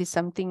it is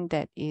something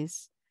that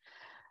is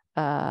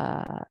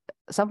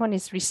someone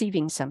is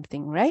receiving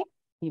something, right?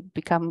 You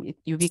become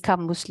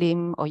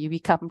Muslim or you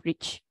become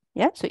rich.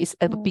 Yeah, so it's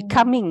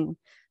becoming.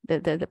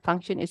 The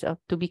function is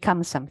to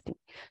become something.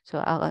 So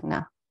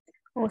aghna.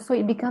 So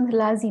it becomes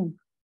lazim.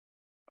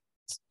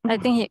 I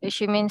think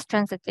she means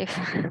transitive.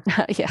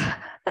 Yeah.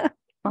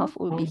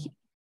 Maf'ul bihi.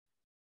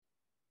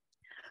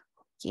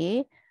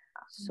 Okay.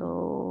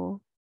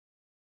 So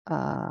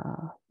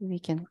we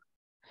can,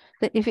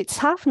 if it's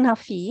half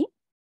nafi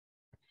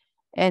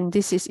and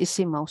this is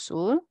isim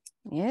mausul,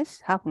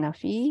 yes, half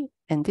nafi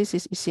and this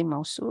is isim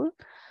mausul.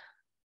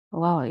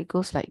 Wow, it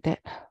goes like that.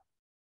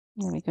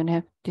 We're gonna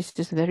have this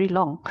is very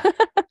long.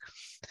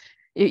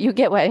 You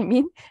get what I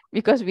mean?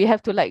 Because we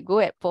have to like go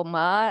at for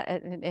ma,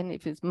 and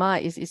if it's ma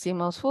is isim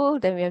mausul,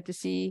 then we have to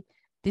see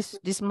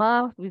this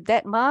ma with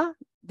that ma.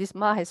 This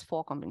ma has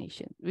 4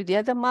 combinations. With the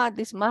other ma,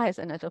 this ma has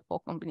another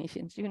 4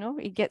 combinations. You know,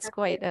 it gets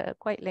quite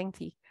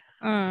lengthy.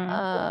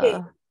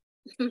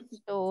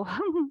 So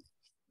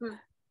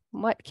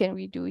what can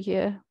we do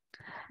here?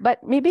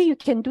 But maybe you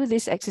can do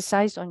this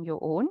exercise on your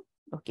own.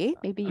 Okay,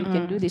 maybe you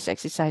can do this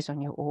exercise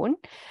on your own,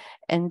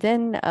 and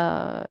then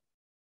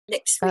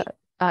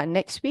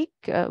next week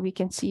we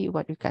can see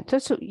what you can.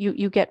 So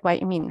you get what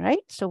I mean,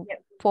 right? So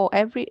for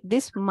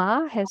this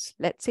ma has,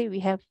 let's say we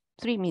have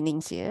 3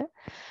 meanings here.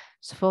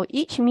 So for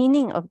each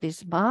meaning of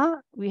this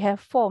ma, we have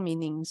 4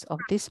 meanings of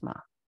this ma.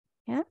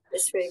 Yeah.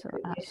 That's very so,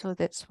 good. so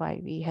that's why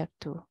we have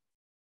to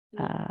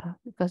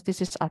because this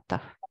is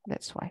ataf.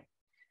 That's why.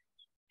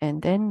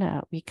 And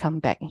then we come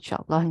back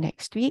inshallah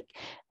next week,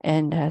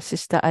 and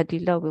Sister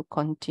Adila will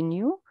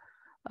continue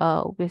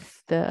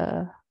with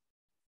the.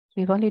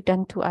 We've only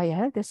done 2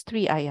 ayahs. There's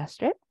 3 ayahs,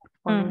 right?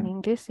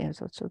 Following this,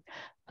 yes. So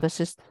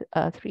verses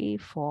 3,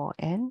 4,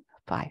 and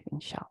 5,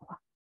 inshallah.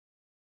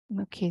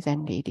 Okay,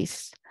 then,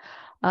 ladies.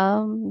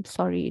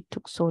 Sorry it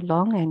took so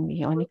long, and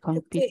we only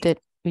completed.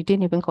 We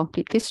didn't even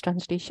complete this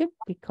translation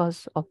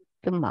because of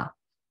the ma.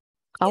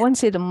 I won't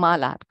say the ma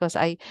lah, because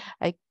I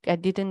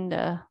didn't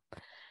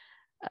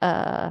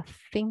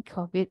think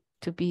of it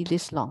to be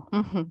this long.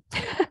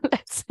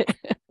 That's it.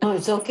 No,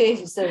 it's okay,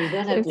 sister. We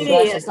don't have to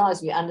rush as long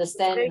as we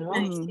understand, you know.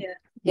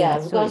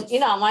 Nice, because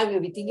in our mind we'll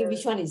be thinking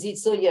which one is it.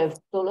 So you have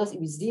told us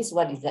if it's this,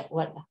 what is that?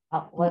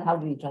 How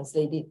do we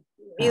translate it?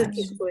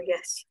 Beautiful,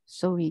 yes.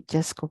 So we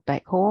just go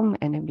back home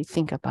and then we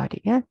think about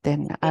it. Yeah.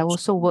 Then I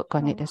also work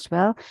on it as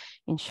well,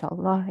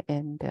 inshallah,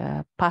 and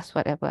pass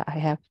whatever I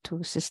have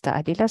to Sister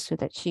Adila so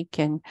that she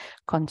can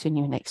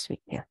continue next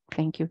week. Yeah.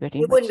 Thank you very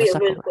much. You won't be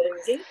available,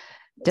 is it?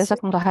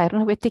 Jazakumullah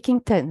khair. We're taking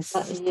turns.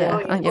 We're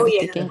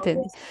taking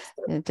turns.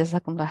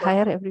 Jazakumullah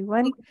khair,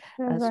 everyone.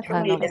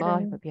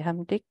 Subhanallah wa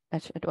bihamdik.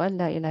 Ashhadu an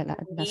la ilaha illa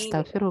anta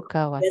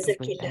astaghfiruka wa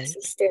atubu ilayk.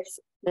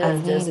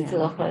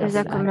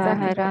 Jazakumullah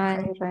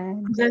khairan.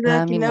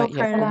 Jazakillah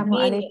khairan.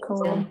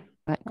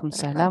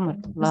 Waalaikumsalam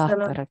warahmatullahi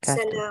wabarakatuh.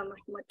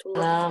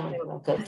 Assalamu alaikum.